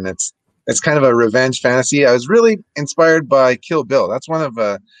names. And it's kind of a revenge fantasy. I was really inspired by Kill Bill. That's one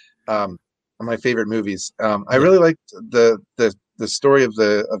of my favorite movies. I really liked the story of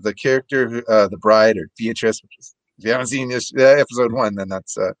the character, the bride, or Beatrice, which is, if you haven't seen this episode 1, then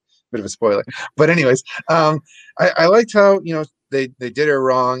that's a bit of a spoiler. But anyways, I liked how, they did her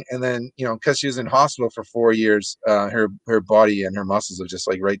wrong, and then, because she was in hospital for 4 years, her body and her muscles have just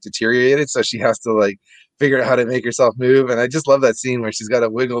like deteriorated, so she has to like figure out how to make herself move. And I just love that scene where she's got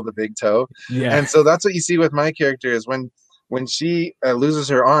to wiggle the big toe. Yeah. And so that's what you see with my character, is when she loses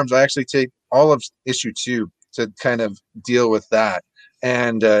her arms, I actually take all of issue 2 to kind of deal with that.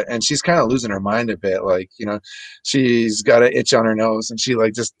 And she's kind of losing her mind a bit. Like, she's got an itch on her nose, and she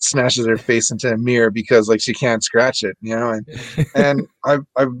like just smashes her face into a mirror because like she can't scratch it, and I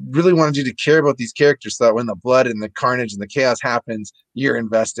really wanted you to care about these characters, so that when the blood and the carnage and the chaos happens, you're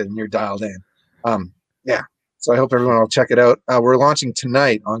invested and you're dialed in. So I hope everyone will check it out. We're launching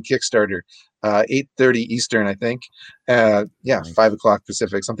tonight on Kickstarter, 8:30 Eastern, I think. 5 o'clock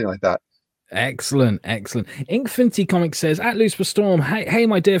Pacific, something like that. Excellent. Inkfinity Comics says, at Lucifer Storm, hey,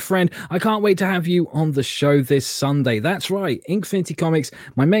 my dear friend, I can't wait to have you on the show this Sunday. That's right, Inkfinity Comics.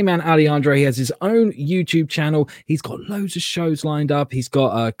 My main man Alejandro, he has his own YouTube channel. He's got loads of shows lined up. He's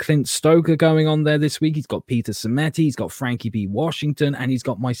got Clint Stoker going on there this week. He's got Peter Sametti. He's got Frankie B. Washington, and he's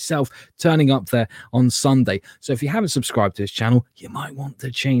got myself turning up there on Sunday. So if you haven't subscribed to his channel, you might want to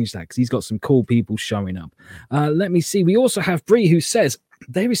change that, because he's got some cool people showing up. Let me see. We also have Bree, who says,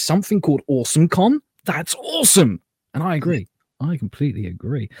 there is something called Awesome Con. That's awesome. And I agree. I completely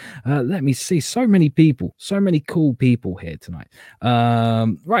agree. Let me see. So many people, so many cool people here tonight.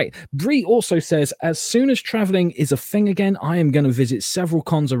 Right. Bree also says, as soon as traveling is a thing again, I am going to visit several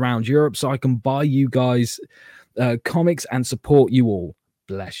cons around Europe so I can buy you guys comics and support you all.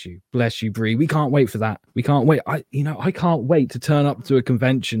 Bless you, Bree. We can't wait for that. We can't wait. I can't wait to turn up to a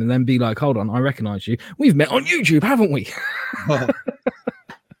convention and then be like, hold on, I recognize you. We've met on YouTube, haven't we?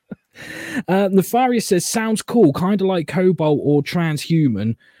 Nefarious says, sounds cool, kind of like Cobalt or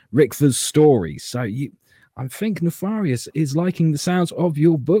Transhuman, Rickford's story. So I think Nefarious is liking the sounds of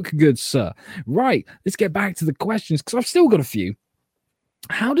your book, good sir. Right, let's get back to the questions, because I've still got a few.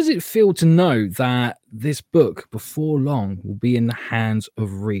 How does it feel to know that this book, before long, will be in the hands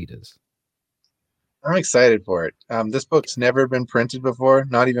of readers? I'm excited for it. This book's never been printed before,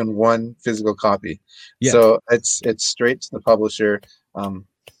 not even one physical copy. Yeah. So it's straight to the publisher.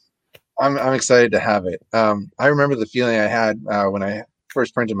 I'm excited to have it. I remember the feeling I had when I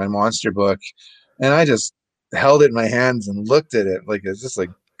first printed my monster book, and I just held it in my hands and looked at it like it's just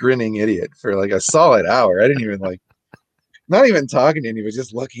like grinning idiot for like a solid hour. I didn't even not even talking to anybody,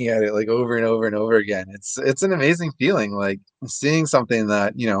 just looking at it like over and over and over again. It's an amazing feeling, like seeing something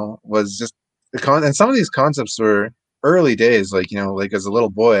that was just and some of these concepts were early days, like as a little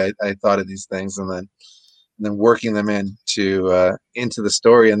boy I thought of these things, and then working them into the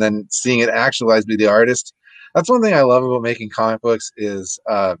story, and then seeing it actualized by the artist. That's one thing I love about making comic books, is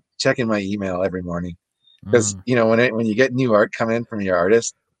checking my email every morning, because when you get new art come in from your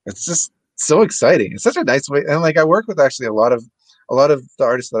artist, it's just so exciting. It's such a nice way. And like, I work with actually a lot of the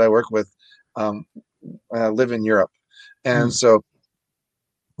artists that I work with live in Europe, and so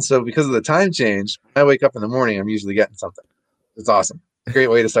because of the time change, when I wake up in the morning, I'm usually getting something. It's awesome.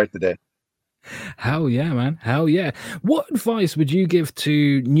 Great way to start the day. Hell yeah, man. Hell yeah. What advice would you give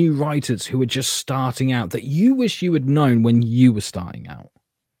to new writers who are just starting out that you wish you had known when you were starting out?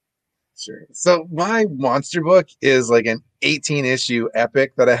 Sure. So my monster book is like an 18-issue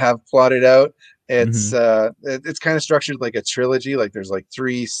epic that I have plotted out. It's it's kind of structured like a trilogy. Like there's like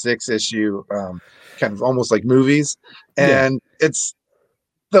 3 6-issue kind of almost like movies. And it's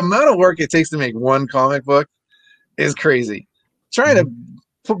the amount of work it takes to make one comic book is crazy. Trying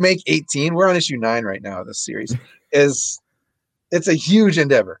to make 18, we're on issue 9 right now of this series, it's a huge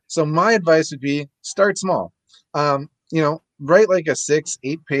endeavor. So my advice would be, start small. Write like a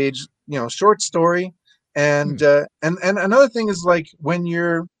 6-8 page short story, and another thing is, like, when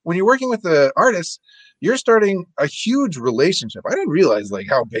you're working with the artist, you're starting a huge relationship. I didn't realize like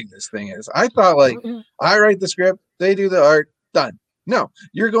how big this thing is. I thought like I write the script, they do the art, done. No,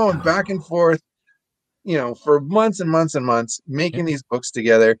 you're going back and forth, for months and months and months, making these books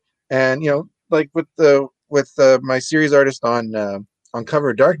together. And like with my series artist on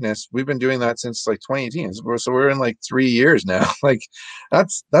Cover Darkness, we've been doing that since like 2018. So we're in like 3 years now. Like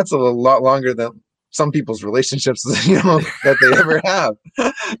that's a lot longer than some people's relationships, that they ever have.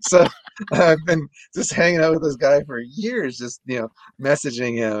 So I've been just hanging out with this guy for years, just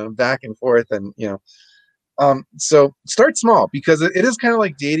messaging back and forth, and so start small, because it is kind of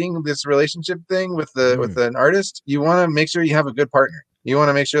like dating, this relationship thing with an artist. You want to make sure you have a good partner. You want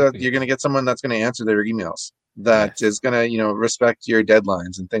to make sure that you're going to get someone that's going to answer their emails, that is going to respect your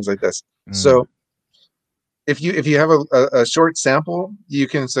deadlines and things like this. So if you have a short sample, you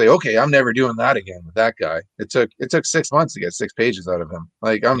can say, okay, I'm never doing that again with that guy. It took 6 months to get 6 pages out of him.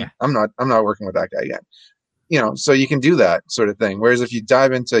 Like I'm not working with that guy again. So you can do that sort of thing. Whereas if you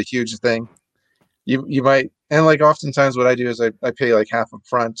dive into a huge thing, you might, and like oftentimes what I do is I pay like half up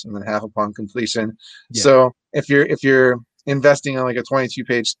front and then half upon completion. So if you're investing in like a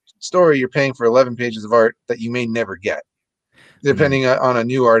 22-page story, you're paying for 11 pages of art that you may never get, depending on a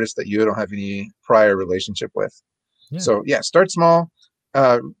new artist that you don't have any prior relationship with. So start small,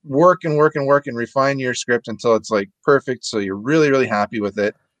 work and work and work, and refine your script until it's like perfect, so you're really, really happy with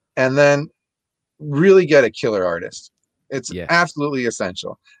it, and then really get a killer artist. It's absolutely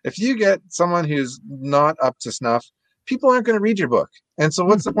essential. If you get someone who's not up to snuff, people aren't going to read your book. And so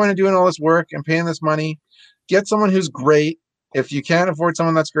what's the point of doing all this work and paying this money? Get someone who's great. If you can't afford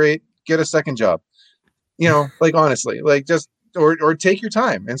someone that's great, get a second job. Like honestly, like just or take your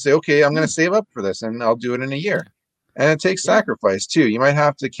time and say, okay, I'm going to save up for this and I'll do it in a year. And it takes sacrifice too. You might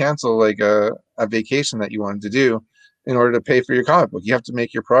have to cancel like a vacation that you wanted to do in order to pay for your comic book. You have to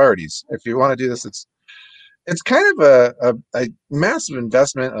make your priorities. If you want to do this, it's kind of a massive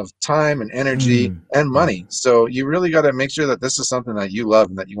investment of time and energy and money. So you really got to make sure that this is something that you love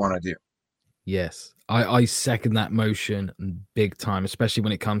and that you want to do. Yes, I second that motion big time, especially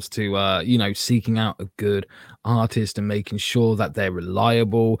when it comes to, seeking out a good artist and making sure that they're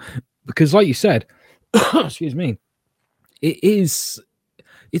reliable. Because like you said, excuse me,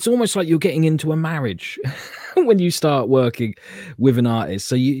 it's almost like you're getting into a marriage when you start working with an artist.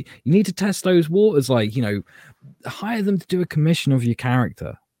 So you need to test those waters, like, hire them to do a commission of your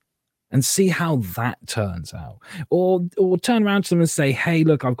character and see how that turns out. Or turn around to them and say, hey,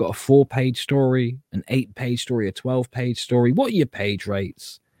 look, I've got a 4-page story, an 8-page story, a 12-page story. What are your page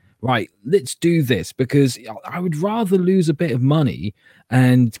rates? Right, let's do this, because I would rather lose a bit of money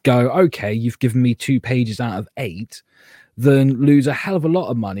and go, okay, you've given me 2 pages out of 8, than lose a hell of a lot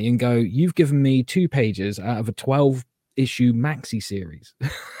of money and go, you've given me 2 pages out of a 12-issue maxi series.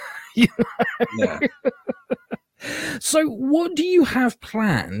 So what do you have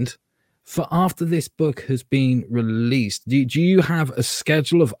planned for after this book has been released? Do you have a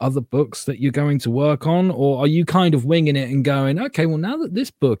schedule of other books that you're going to work on, or are you kind of winging it and going, okay, well, now that this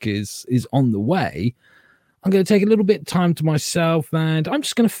book is on the way, I'm going to take a little bit of time to myself and I'm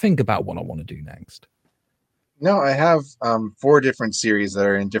just going to think about what I want to do next? No, I have 4 different series that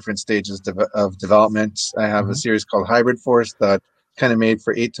are in different stages of development. I have a series called Hybrid Force that kind of made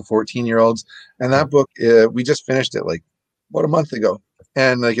for 8 to 14-year-olds. And that book, we just finished it like, a month ago.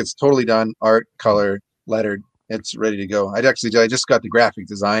 And like it's totally done, art, color, lettered. It's ready to go. I just got the graphic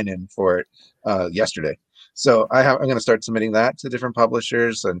design in for it yesterday. So I'm going to start submitting that to different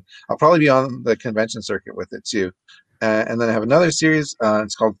publishers, and I'll probably be on the convention circuit with it too. And then I have another series.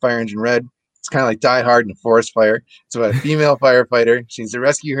 It's called Fire Engine Red. It's kind of like Die Hard in a forest fire. It's about a female firefighter. She needs to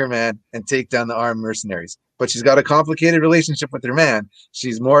rescue her man and take down the armed mercenaries. But she's got a complicated relationship with her man.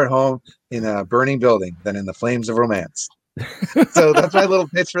 She's more at home in a burning building than in the flames of romance. So that's my little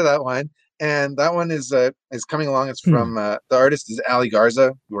pitch for that one. And that one is coming along. It's from the artist is Ali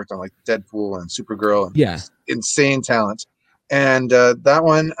Garza, who worked on like Deadpool and Supergirl and insane talent. And that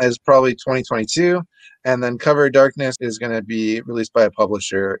one is probably 2022. And then Cover Darkness is going to be released by a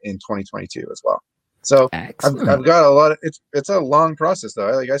publisher in 2022 as well. So I've got a lot of, it's a long process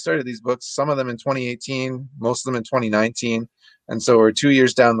though. I started these books, some of them in 2018, most of them in 2019. And so we're 2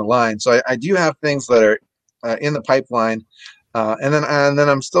 years down the line. So I do have things that are in the pipeline. And then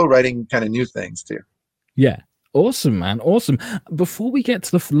I'm still writing kind of new things too. Yeah. Awesome, man. Awesome. Before we get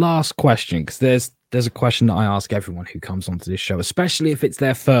to the last question, because there's a question that I ask everyone who comes onto this show, especially if it's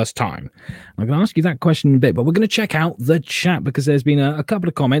their first time. I'm going to ask you that question in a bit, but we're going to check out the chat because there's been a couple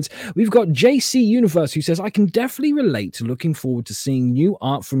of comments. We've got JC Universe who says, I can definitely relate to looking forward to seeing new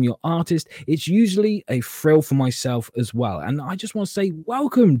art from your artist. It's usually a thrill for myself as well. And I just want to say,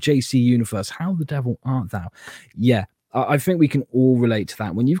 welcome, JC Universe. How the devil art thou? Yeah, I think we can all relate to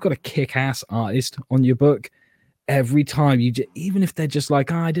that. When you've got a kick-ass artist on your book, every time even if they're just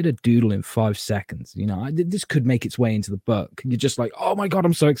like, I did a doodle in 5 seconds, this could make its way into the book. You're just like, oh my God,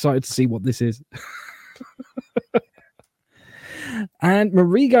 I'm so excited to see what this is. And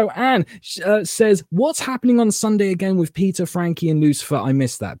Marigo Ann says, what's happening on Sunday again with Peter, Frankie, and Lucifer? I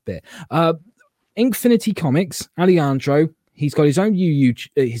missed that bit. Infinity Comics, Alejandro, he's got his own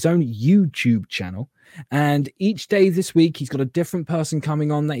YouTube channel. And each day this week, he's got a different person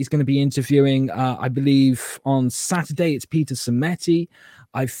coming on that he's going to be interviewing. I believe on Saturday, it's Peter Sametti.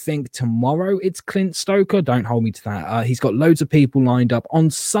 I think tomorrow it's Clint Stoker. Don't hold me to that. He's got loads of people lined up. On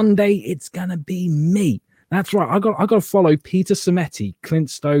Sunday, it's going to be me. That's right. I got to follow Peter Sametti, Clint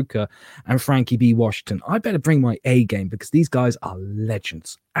Stoker, and Frankie B. Washington. I better bring my A game because these guys are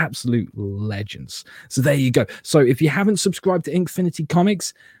legends, absolute legends. So there you go. So if you haven't subscribed to Infinity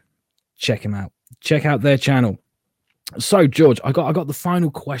Comics, check them out. Check out their channel. So George, I got the final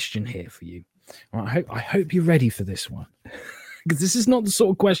question here for you. All right, I hope you're ready for this one. Because this is not the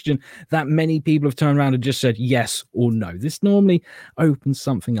sort of question that many people have turned around and just said yes or no. This normally opens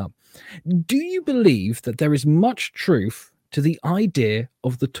something up. Do you believe that there is much truth to the idea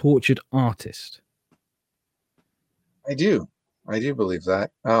of the tortured artist? I do believe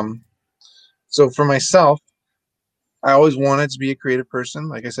that. So for myself, I always wanted to be a creative person,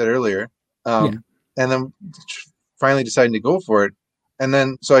 like I said earlier. And then finally deciding to go for it. And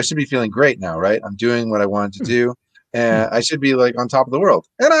then, so I should be feeling great now, right? I'm doing what I wanted to do. And I should be like on top of the world.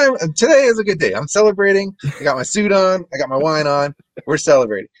 And today is a good day. I'm celebrating. I got my suit on. I got my wine on. We're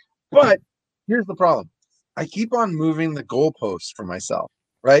celebrating. But here's the problem. I keep on moving the goalposts for myself,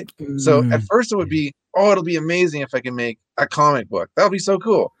 right? So at first it would be, it'll be amazing if I can make a comic book. That'll be so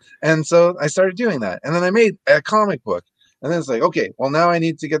cool. And so I started doing that. And then I made a comic book. And then it's like, okay, well, now I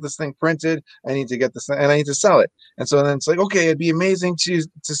need to get this thing printed. I need to get this thing, and I need to sell it. And so then it's like, okay, it'd be amazing to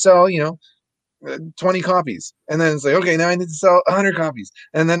sell, 20 copies. And then it's like, okay, now I need to sell 100 copies.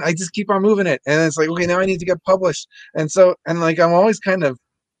 And then I just keep on moving it. And it's like, okay, now I need to get published. And so, like, I'm always kind of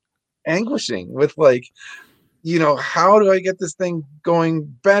anguishing with like, how do I get this thing going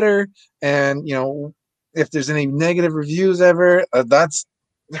better? And, if there's any negative reviews ever, that's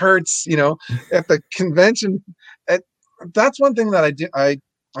hurts, at the convention. That's one thing that I do. I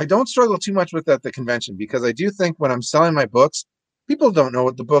don't struggle too much with at the convention, because I do think when I'm selling my books, people don't know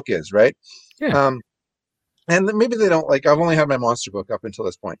what the book is, right? Yeah. And maybe they don't like, I've only had my monster book up until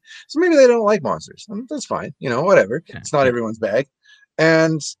this point. So maybe they don't like monsters. And that's fine. Whatever. Yeah. It's not everyone's bag.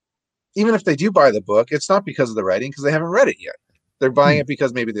 And even if they do buy the book, it's not because of the writing, because they haven't read it yet. They're buying it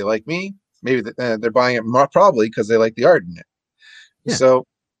because maybe they like me. Maybe they're buying it probably because they like the art in it. Yeah. So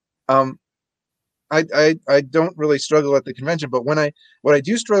I don't really struggle at the convention, but what I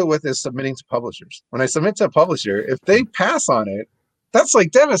do struggle with is submitting to publishers. When I submit to a publisher, if they pass on it, that's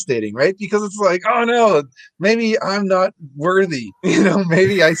like devastating, right? Because it's like, oh no, maybe I'm not worthy,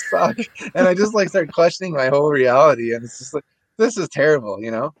 maybe I suck. And I just like start questioning my whole reality. And it's just like, this is terrible,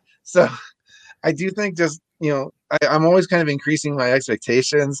 So I do think just, I'm always kind of increasing my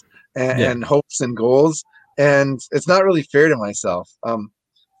expectations and hopes and goals. And it's not really fair to myself.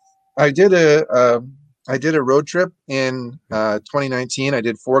 I did a road trip in 2019. I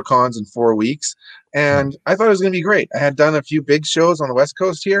did 4 cons in 4 weeks, and I thought it was going to be great. I had done a few big shows on the West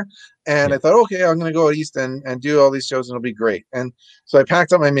Coast here, and I thought, okay, I'm going to go east and do all these shows, and it'll be great. And so I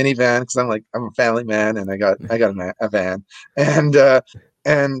packed up my minivan, because I'm a family man, and I got a van,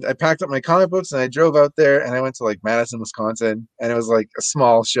 and I packed up my comic books, and I drove out there, and I went to like Madison, Wisconsin, and it was like a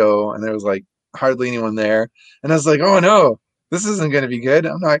small show, and there was like hardly anyone there, and I was like, oh no, this isn't going to be good.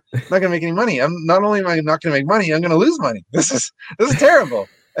 I'm not going to make any money. Not only am I not going to make money, I'm going to lose money. This is terrible.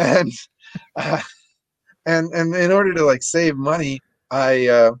 And in order to like save money,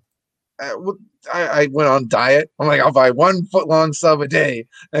 I went on diet. I'm like, I'll buy 1 foot-long sub a day,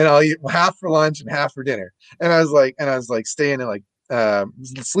 and I'll eat half for lunch and half for dinner. And I was like staying in like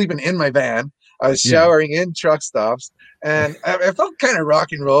sleeping in my van. I was showering in truck stops, and I felt kind of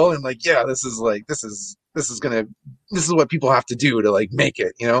rock and roll, and like, yeah, this is what people have to do to like make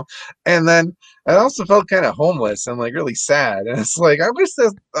it, And then I also felt kind of homeless and like really sad. And it's like, I wish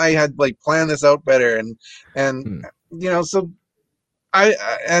that I had like planned this out better. So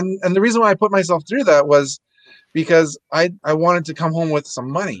and the reason why I put myself through that was because I wanted to come home with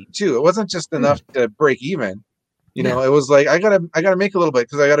some money too. It wasn't just enough to break even. It was like, I gotta make a little bit,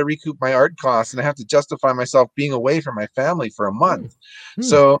 because I gotta recoup my art costs, and I have to justify myself being away from my family for a month.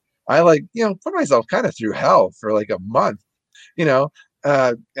 So I put myself kind of through hell for like a month,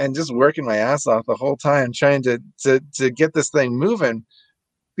 and just working my ass off the whole time trying to get this thing moving,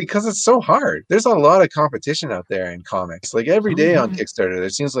 because it's so hard. There's a lot of competition out there in comics. Like every day on Kickstarter, there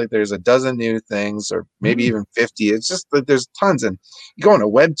seems like there's a dozen new things, or maybe even 50. It's just that there's tons, and you go into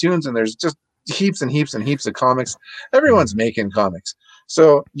Webtoons and there's just heaps and heaps and heaps of comics. Everyone's making comics.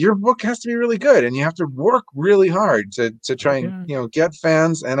 So your book has to be really good, and you have to work really hard to try and get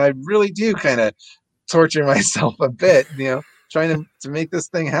fans. And I really do kind of torture myself a bit, trying to make this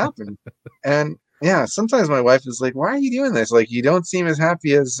thing happen. And yeah, sometimes my wife is like, "Why are you doing this? Like, you don't seem as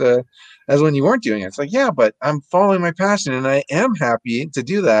happy as when you weren't doing it." It's like, yeah, but I'm following my passion, and I am happy to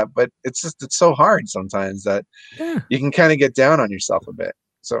do that. But it's so hard sometimes that you can kind of get down on yourself a bit.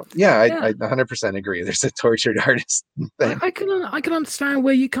 So I 100% agree. There's a tortured artist thing. I can understand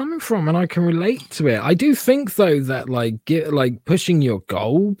where you're coming from, and I can relate to it. I do think though that like pushing your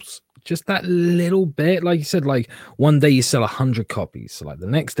goals just that little bit, like you said, like one day you sell 100 copies, so like the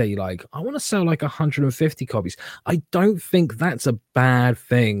next day you're like, I want to sell like 150 copies. I don't think that's a bad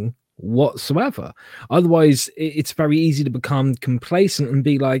thing whatsoever. Otherwise, it's very easy to become complacent and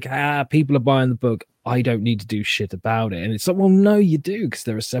be like, people are buying the book, I don't need to do shit about it. And it's like, well, no, you do, because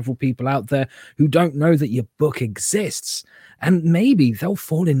there are several people out there who don't know that your book exists, and maybe they'll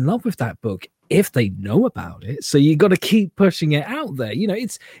fall in love with that book if they know about it. So you got to keep pushing it out there.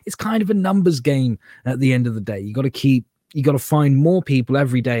 It's kind of a numbers game at the end of the day. You got to find more people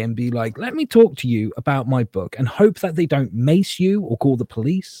every day and be like, let me talk to you about my book, and hope that they don't mace you or call the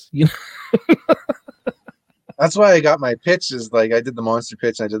police. That's why I got my pitches. Like I did the monster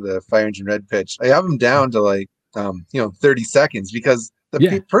pitch, I did the Fire Engine Red pitch. I have them down to like 30 seconds, because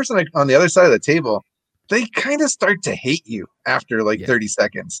the person on the other side of the table, they kind of start to hate you after 30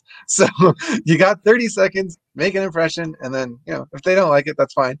 seconds. So you got 30 seconds, make an impression, and then if they don't like it,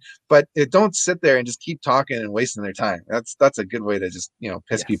 that's fine. But don't sit there and just keep talking and wasting their time. That's a good way to just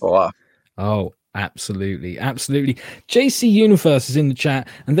piss people off. Oh, absolutely. JC Universe is in the chat,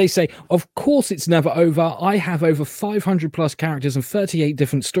 and they say, of course it's never over. I have over 500 plus characters and 38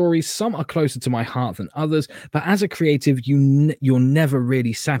 different stories. Some are closer to my heart than others, but as a creative, you're never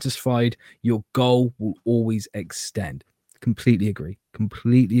really satisfied. Your goal will always extend. Completely agree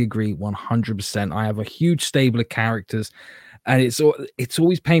 100%. I have a huge stable of characters, and it's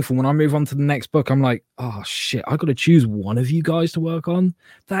always painful when I move on to the next book. I'm like, oh shit, I got to choose one of you guys to work on.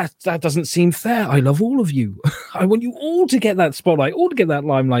 That doesn't seem fair. I love all of you. I want you all to get that spotlight, all to get that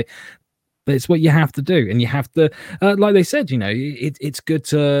limelight. But it's what you have to do, and you have to, like they said, it's good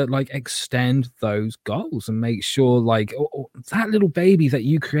to extend those goals and make sure that little baby that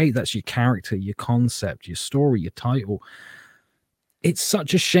you create, that's your character, your concept, your story, your title. It's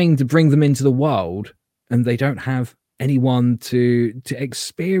such a shame to bring them into the world and they don't have anyone to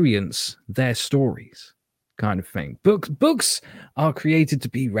experience their stories, kind of thing. Books are created to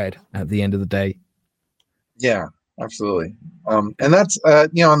be read at the end of the day. Yeah, absolutely. And that's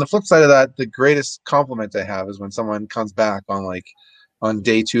on the flip side of that, the greatest compliment I have is when someone comes back on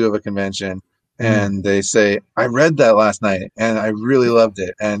day 2 of a convention and they say, I read that last night and I really loved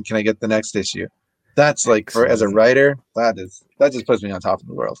it, and can I get the next issue? That's as a writer, that just puts me on top of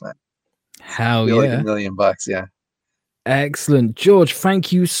the world, man. Hell yeah. Like $1 million, yeah. Excellent. George,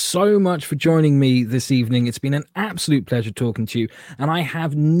 thank you so much for joining me this evening. It's been an absolute pleasure talking to you, and I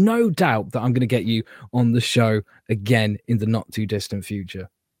have no doubt that I'm going to get you on the show again in the not too distant future.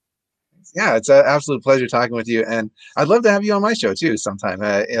 Yeah, it's an absolute pleasure talking with you, and I'd love to have you on my show too sometime.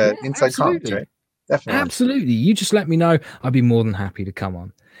 Inside Comics, right? Definitely. Absolutely. You just let me know. I'd be more than happy to come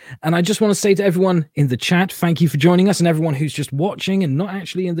on. And I just want to say to everyone in the chat, thank you for joining us, and everyone who's just watching and not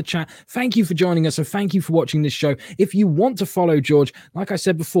actually in the chat, thank you for joining us, and thank you for watching this show. If you want to follow George, like I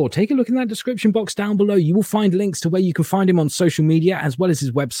said before, take a look in that description box down below. You will find links to where you can find him on social media, as well as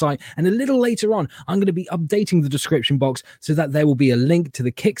his website. And a little later on, I'm going to be updating the description box so that there will be a link to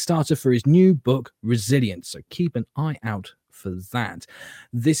the Kickstarter for his new book, Resilience. So keep an eye out for that.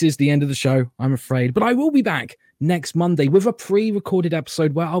 This is the end of the show, I'm afraid, but I will be back next Monday with a pre-recorded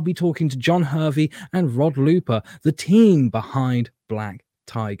episode where I'll be talking to John Hervey and Rod Looper, the team behind Black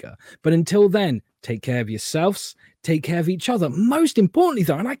Tiger. But until then, take care of yourselves, take care of each other. Most importantly,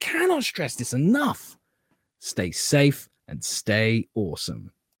 though, and I cannot stress this enough, stay safe and stay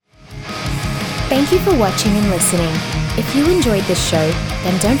awesome. Thank you for watching and listening. If you enjoyed this show,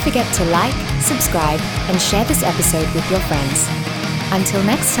 then don't forget to like, subscribe, and share this episode with your friends. Until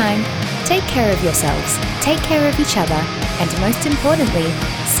next time, take care of yourselves, take care of each other, and most importantly,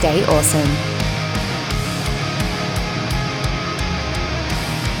 stay awesome.